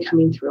literally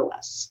coming through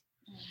us.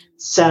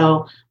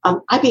 So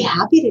I'd be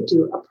happy to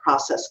do a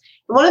process.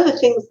 And one of the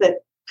things that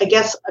I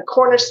guess a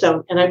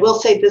cornerstone, and I will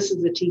say this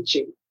is a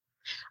teaching,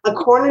 a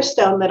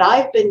cornerstone that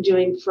I've been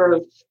doing for,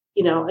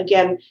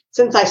 again,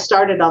 since I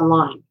started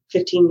online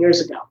 15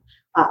 years ago,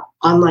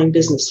 online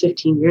business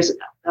 15 years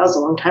ago. That was a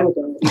long time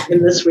ago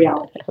in this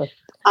reality,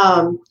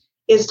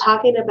 is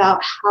talking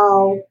about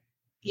how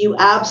you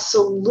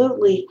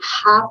absolutely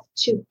have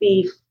to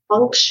be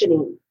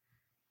functioning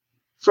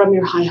from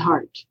your high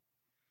heart.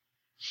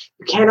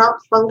 You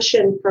cannot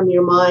function from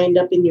your mind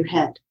up in your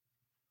head.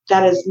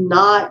 That is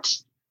not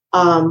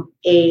a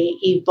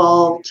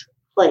evolved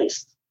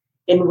place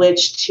in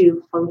which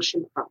to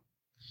function from.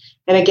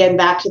 And again,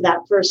 back to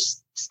that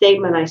first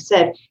statement I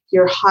said,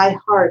 your high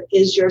heart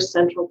is your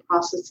central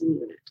processing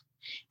unit.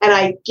 And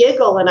I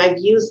giggle, and I've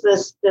used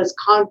this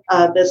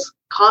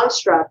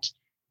construct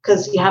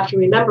because you have to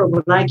remember,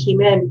 when I came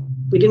in,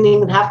 we didn't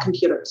even have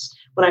computers.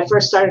 When I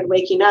first started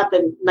waking up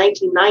in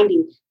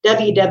 1990,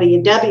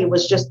 www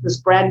was just this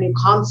brand new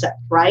concept,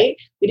 right?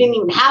 We didn't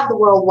even have the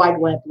World Wide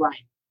Web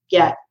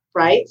yet,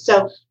 right?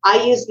 So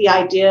I use the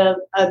idea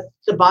of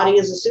the body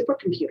as a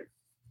supercomputer.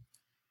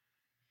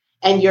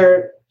 And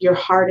your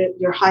heart,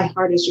 your high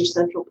heart is your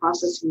central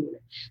processing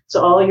unit.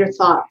 So all your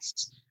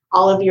thoughts,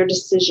 all of your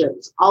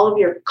decisions, all of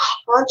your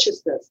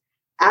consciousness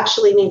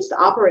actually needs to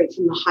operate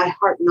from the high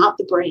heart, not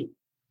the brain,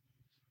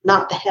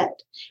 not the head.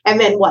 And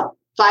then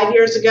 5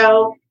 years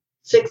ago,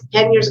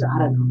 10 years ago, I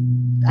don't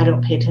know. I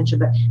don't pay attention,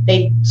 but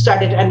they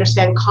started to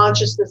understand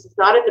consciousness is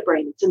not in the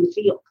brain, it's in the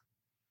field,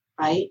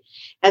 right?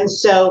 And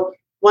so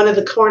one of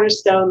the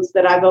cornerstones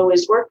that I've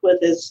always worked with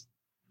is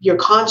your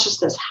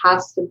consciousness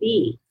has to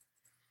be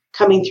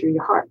coming through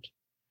your heart,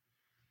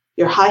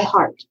 your high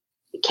heart.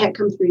 It can't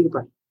come through your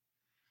brain.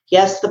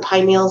 Yes, the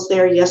pineal's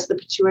there. Yes, the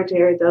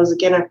pituitary, those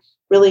again are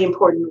really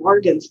important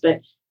organs,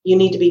 but you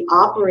need to be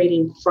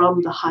operating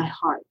from the high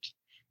heart.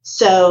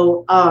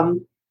 So,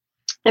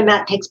 and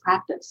that takes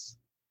practice.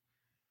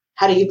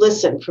 How do you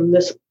listen from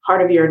this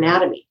part of your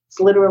anatomy? It's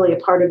literally a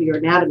part of your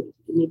anatomy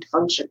that you need to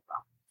function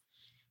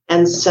from.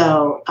 And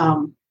so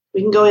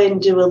we can go ahead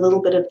and do a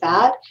little bit of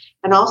that,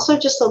 and also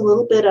just a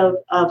little bit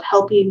of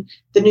helping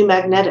the new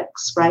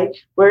magnetics, right?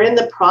 We're in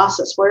the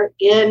process. We're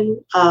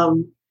in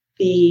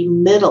the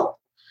middle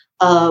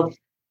of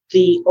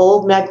the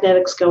old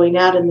magnetics going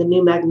out and the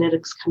new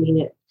magnetics coming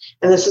in.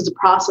 And this is a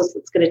process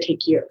that's going to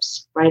take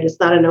years, right? It's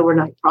not an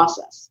overnight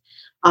process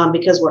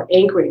because we're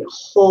anchoring a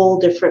whole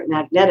different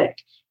magnetic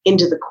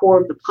into the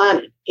core of the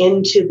planet,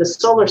 into the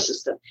solar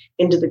system,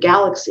 into the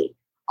galaxy,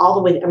 all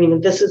the way. I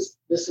mean, this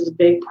is a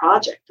big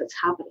project that's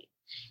happening.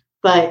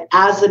 But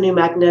as the new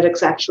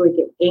magnetics actually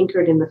get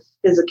anchored in the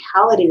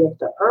physicality of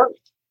the earth,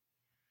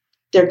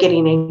 they're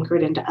getting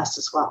anchored into us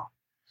as well.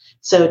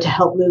 So to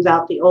help move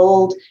out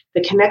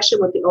the connection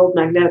with the old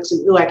magnetics,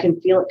 and I can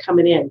feel it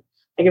coming in.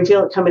 I can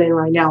feel it coming in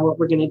right now, what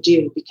we're going to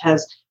do,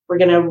 because we're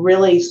going to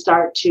really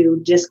start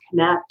to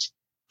disconnect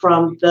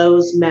from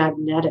those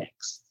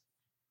magnetics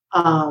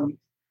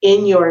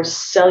in your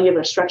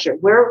cellular structure.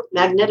 We're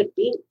magnetic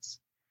beings.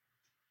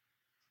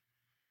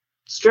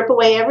 Strip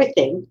away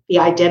everything, the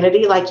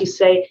identity, like you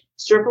say,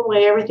 strip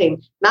away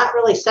everything. Not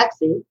really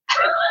sexy.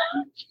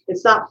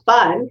 It's not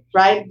fun,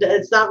 right?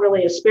 It's not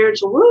really a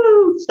spiritual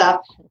woo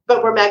stuff,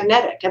 but we're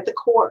magnetic at the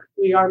core.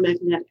 We are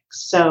magnetic.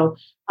 So,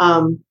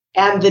 and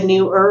the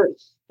new earth,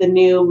 the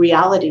new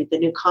reality, the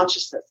new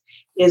consciousness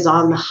is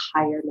on the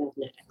higher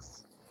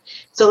magnetics.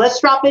 So let's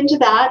drop into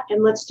that,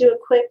 and let's do a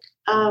quick,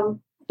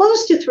 we'll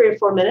just do 3 or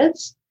 4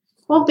 minutes.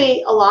 Won't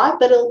be a lot,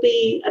 but it'll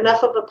be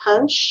enough of a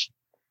punch,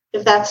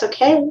 if that's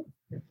okay.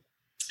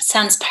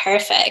 Sounds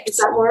perfect. Does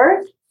that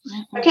work?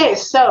 Mm-hmm. Okay,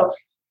 so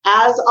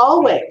as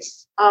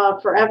always,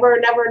 forever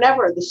and ever and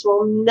ever, this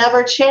will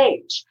never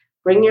change.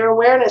 Bring your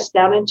awareness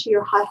down into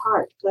your high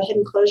heart. Go ahead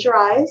and close your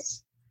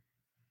eyes.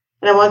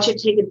 And I want you to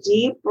take a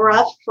deep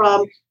breath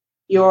from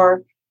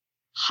your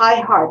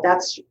high heart.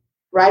 That's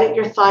right at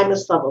your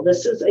thymus level.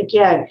 This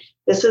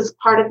is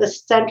part of the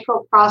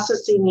central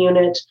processing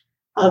unit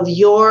of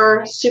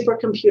your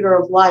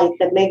supercomputer of light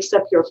that makes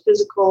up your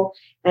physical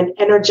and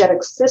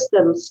energetic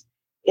systems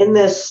in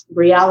this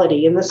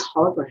reality, in this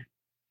hologram.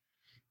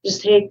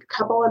 Just take a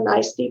couple of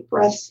nice deep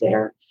breaths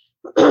there.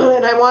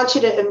 And I want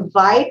you to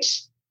invite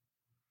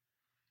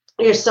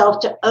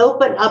yourself to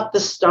open up the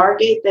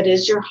stargate that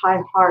is your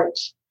high heart,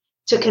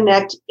 to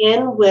connect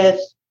in with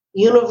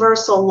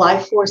universal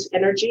life force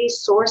energy,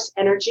 source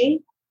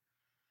energy,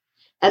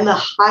 and the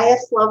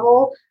highest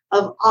level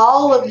of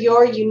all of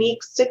your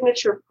unique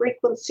signature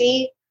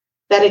frequency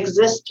that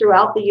exists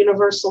throughout the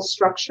universal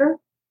structure.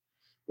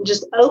 And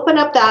just open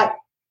up that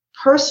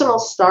personal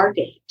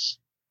stargate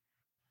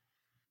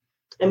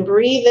and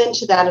breathe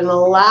into that and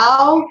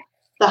allow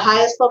the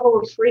highest level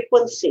of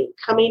frequency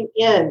coming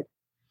in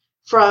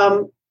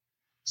from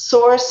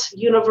source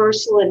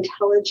universal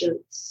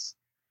intelligence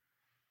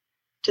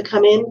to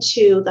come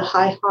into the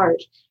high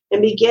heart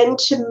and begin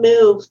to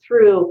move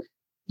through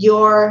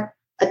your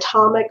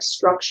atomic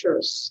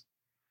structures,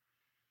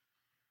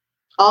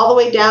 all the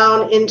way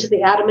down into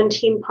the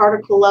adamantine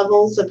particle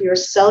levels of your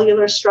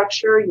cellular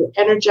structure, your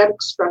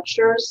energetic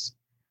structures,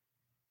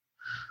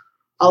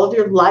 all of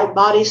your light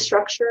body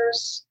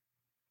structures,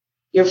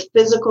 your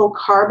physical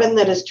carbon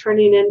that is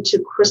turning into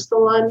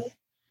crystalline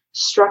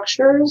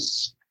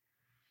structures.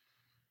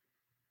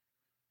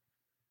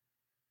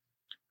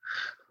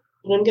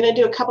 And I'm going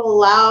to do a couple of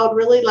loud,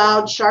 really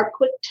loud, sharp,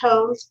 quick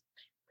tones.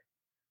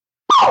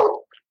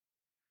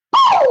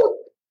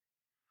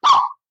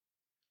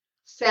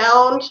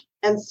 Sound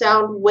and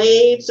sound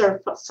waves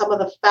are some of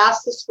the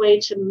fastest way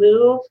to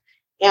move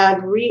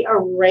and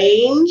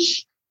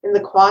rearrange in the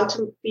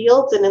quantum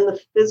fields and in the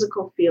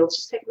physical fields.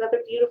 Just take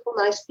another beautiful,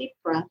 nice, deep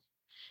breath,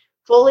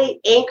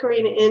 fully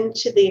anchoring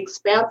into the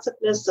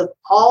expansiveness of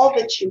all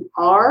that you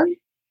are,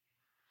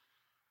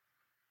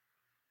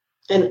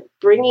 and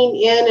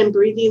bringing in and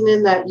breathing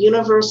in that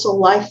universal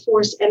life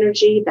force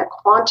energy, that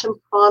quantum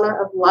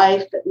prana of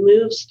life that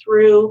moves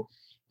through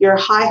your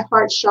high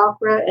heart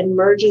chakra and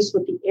merges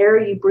with the air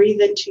you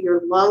breathe into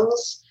your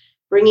lungs,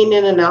 bringing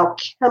in an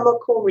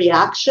alchemical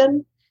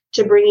reaction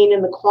to bringing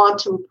in the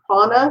quantum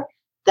prana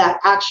that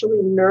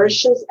actually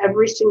nourishes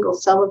every single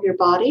cell of your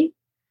body.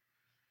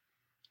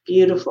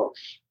 Beautiful.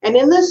 And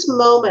in this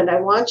moment,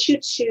 I want you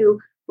to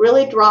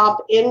really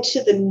drop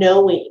into the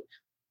knowing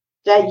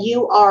that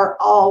you are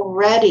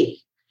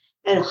already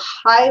a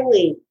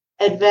highly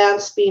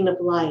advanced being of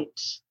light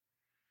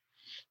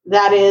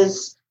that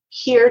is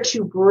here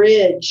to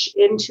bridge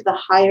into the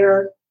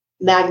higher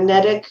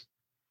magnetic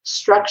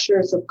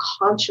structures of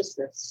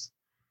consciousness.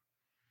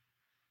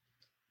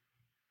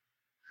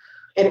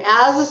 And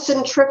as a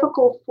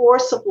centrifugal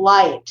force of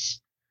light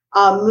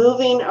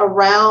moving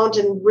around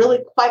and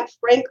really, quite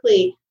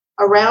frankly,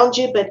 around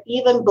you, but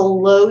even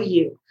below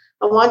you,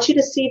 I want you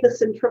to see the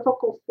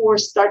centrifugal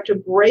force start to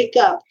break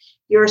up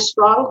your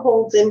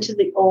strongholds into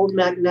the old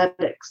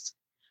magnetics.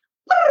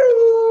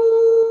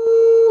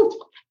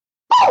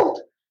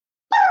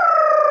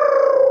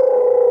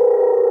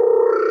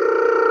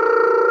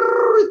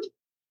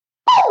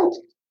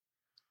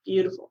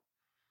 Beautiful.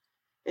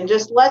 And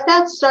just let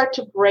that start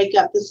to break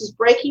up. This is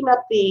breaking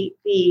up the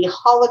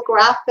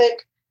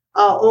holographic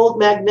old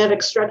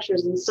magnetic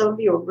structures. And some of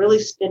you are really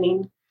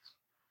spinning.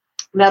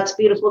 And that's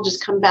beautiful.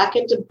 Just come back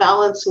into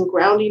balance and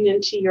grounding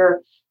into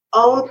your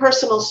own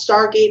personal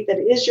stargate that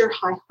is your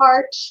high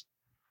heart.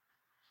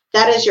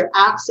 That is your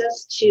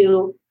access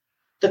to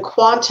the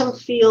quantum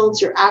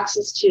fields, your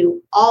access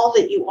to all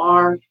that you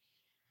are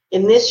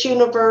in this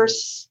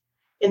universe,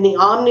 in the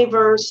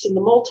omniverse, in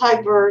the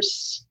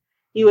multiverse.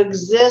 You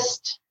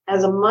exist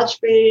as a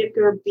much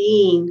bigger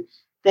being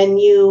than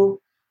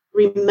you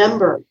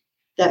remember,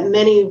 that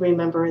many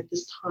remember at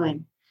this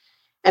time.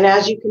 And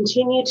as you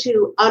continue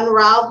to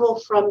unravel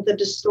from the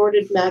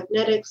distorted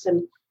magnetics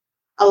and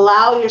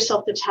allow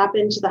yourself to tap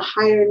into the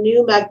higher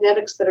new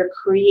magnetics that are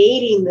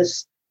creating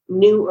this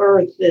new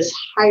earth, this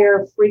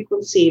higher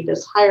frequency,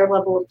 this higher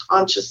level of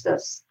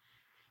consciousness,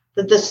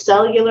 that the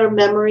cellular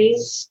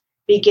memories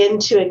begin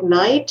to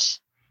ignite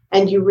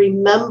and you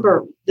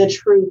remember the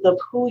truth of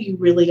who you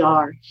really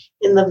are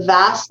in the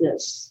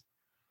vastness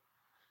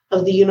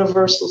of the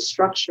universal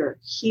structure.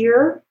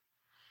 Here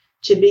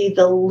to be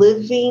the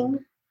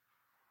living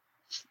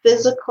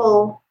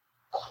physical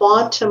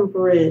quantum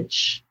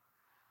bridge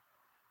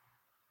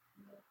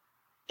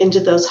into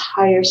those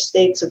higher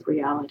states of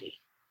reality.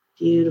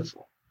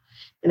 Beautiful.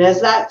 And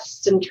as that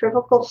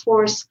centrifugal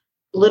force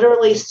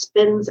literally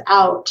spins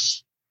out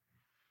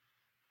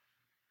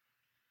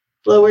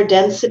lower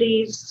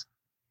densities,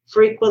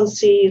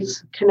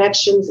 frequencies,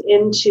 connections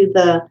into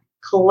the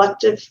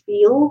collective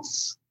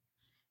fields,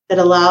 that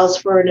allows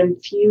for an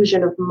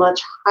infusion of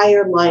much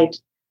higher light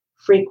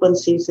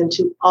frequencies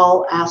into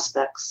all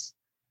aspects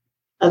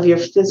of your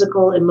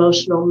physical,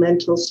 emotional,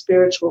 mental,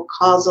 spiritual,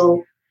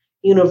 causal,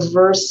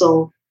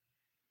 universal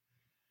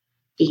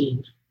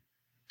being.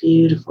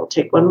 Beautiful.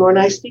 Take one more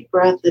nice deep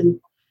breath, and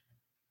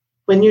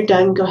when you're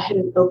done, go ahead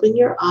and open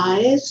your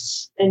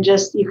eyes, and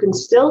just, you can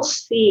still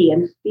see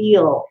and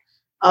feel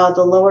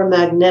the lower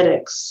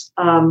magnetics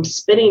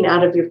spinning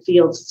out of your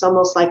fields. It's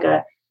almost like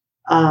a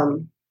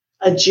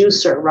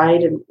juicer,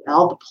 right? And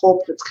all the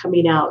pulp that's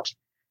coming out,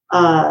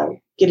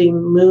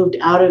 getting moved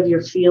out of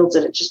your fields,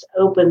 and it just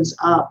opens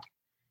up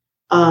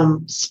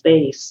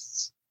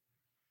space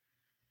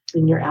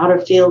in your outer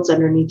fields,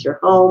 underneath your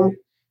home,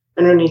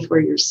 underneath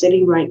where you're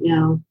sitting right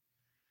now,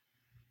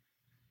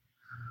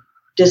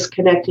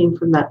 disconnecting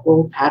from that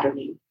old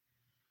patterning.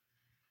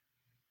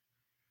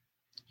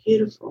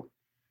 Beautiful.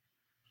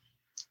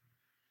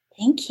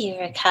 Thank you,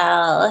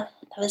 Raquel.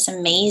 That was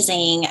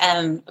amazing.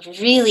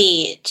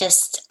 Really,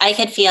 just I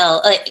could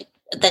feel like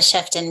the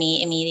shift in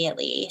me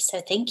immediately.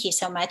 So thank you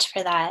so much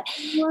for that.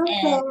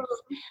 Welcome.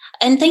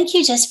 And thank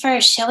you just for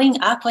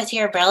showing up with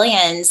your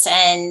brilliance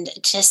and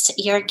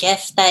just your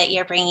gift that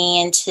you're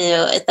bringing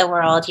into the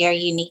world, your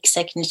unique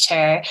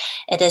signature.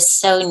 It is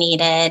so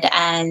needed.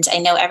 And I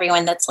know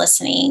everyone that's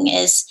listening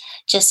is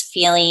just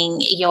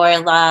feeling your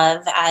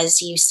love as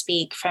you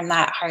speak from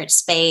that heart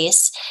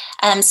space.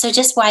 So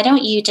just why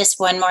don't you just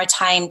one more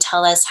time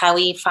tell us how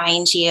we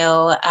find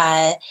you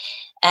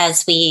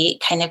as we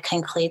kind of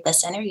conclude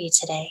this interview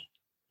today?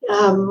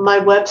 My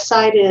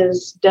website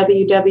is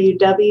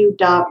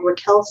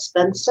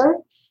www.RaquelSpencer,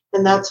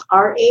 and that's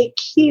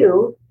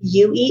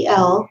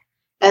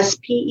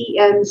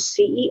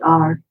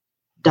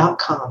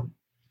RaquelSpencer.com.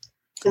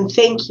 And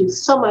thank you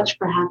so much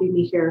for having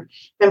me here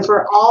and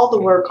for all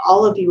the work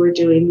all of you are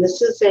doing.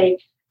 This is a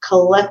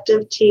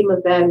collective team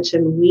event,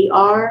 and we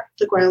are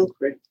the ground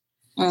crew.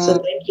 So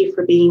thank you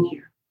for being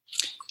here.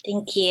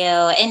 Thank you.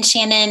 And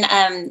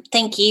Shannon,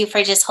 thank you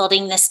for just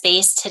holding the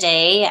space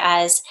today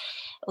as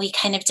we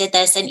kind of did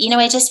this. And,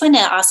 I just want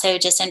to also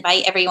just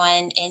invite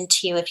everyone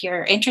into, if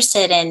you're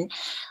interested in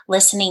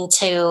listening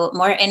to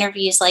more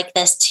interviews like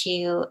this,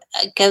 to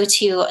go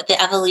to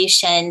the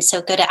Evolution.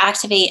 So go to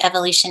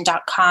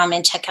activateevolution.com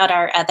and check out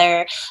our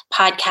other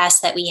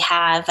podcasts that we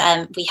have.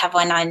 We have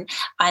one on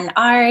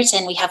art,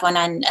 and we have one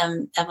on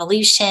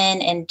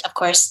evolution, and of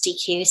course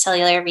DQ,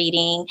 cellular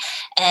reading,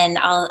 and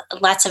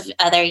lots of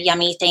other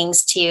yummy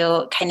things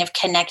to kind of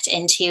connect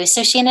into.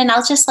 So Shannon,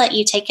 I'll just let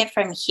you take it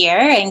from here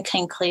and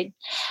conclude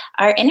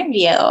our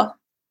interview.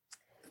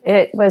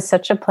 It was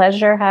such a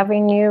pleasure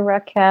having you,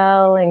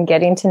 Raquel, and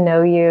getting to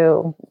know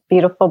you.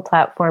 Beautiful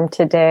platform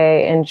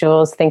today. And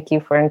Jules, thank you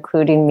for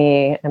including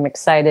me. I'm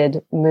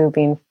excited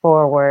moving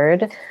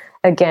forward.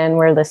 Again,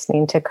 we're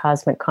listening to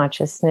Cosmic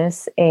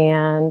Consciousness,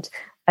 and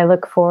I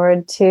look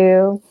forward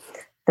to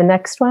the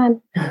next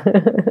one.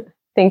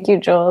 Thank you,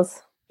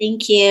 Jules.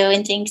 Thank you.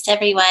 And thanks,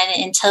 everyone.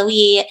 Until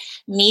we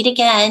meet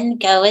again,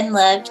 go and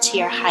live to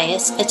your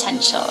highest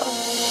potential.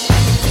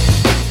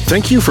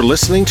 Thank you for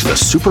listening to the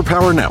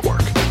Superpower Network.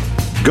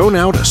 Go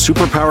now to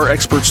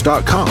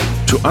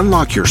superpowerexperts.com to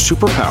unlock your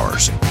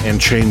superpowers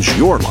and change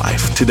your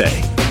life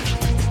today.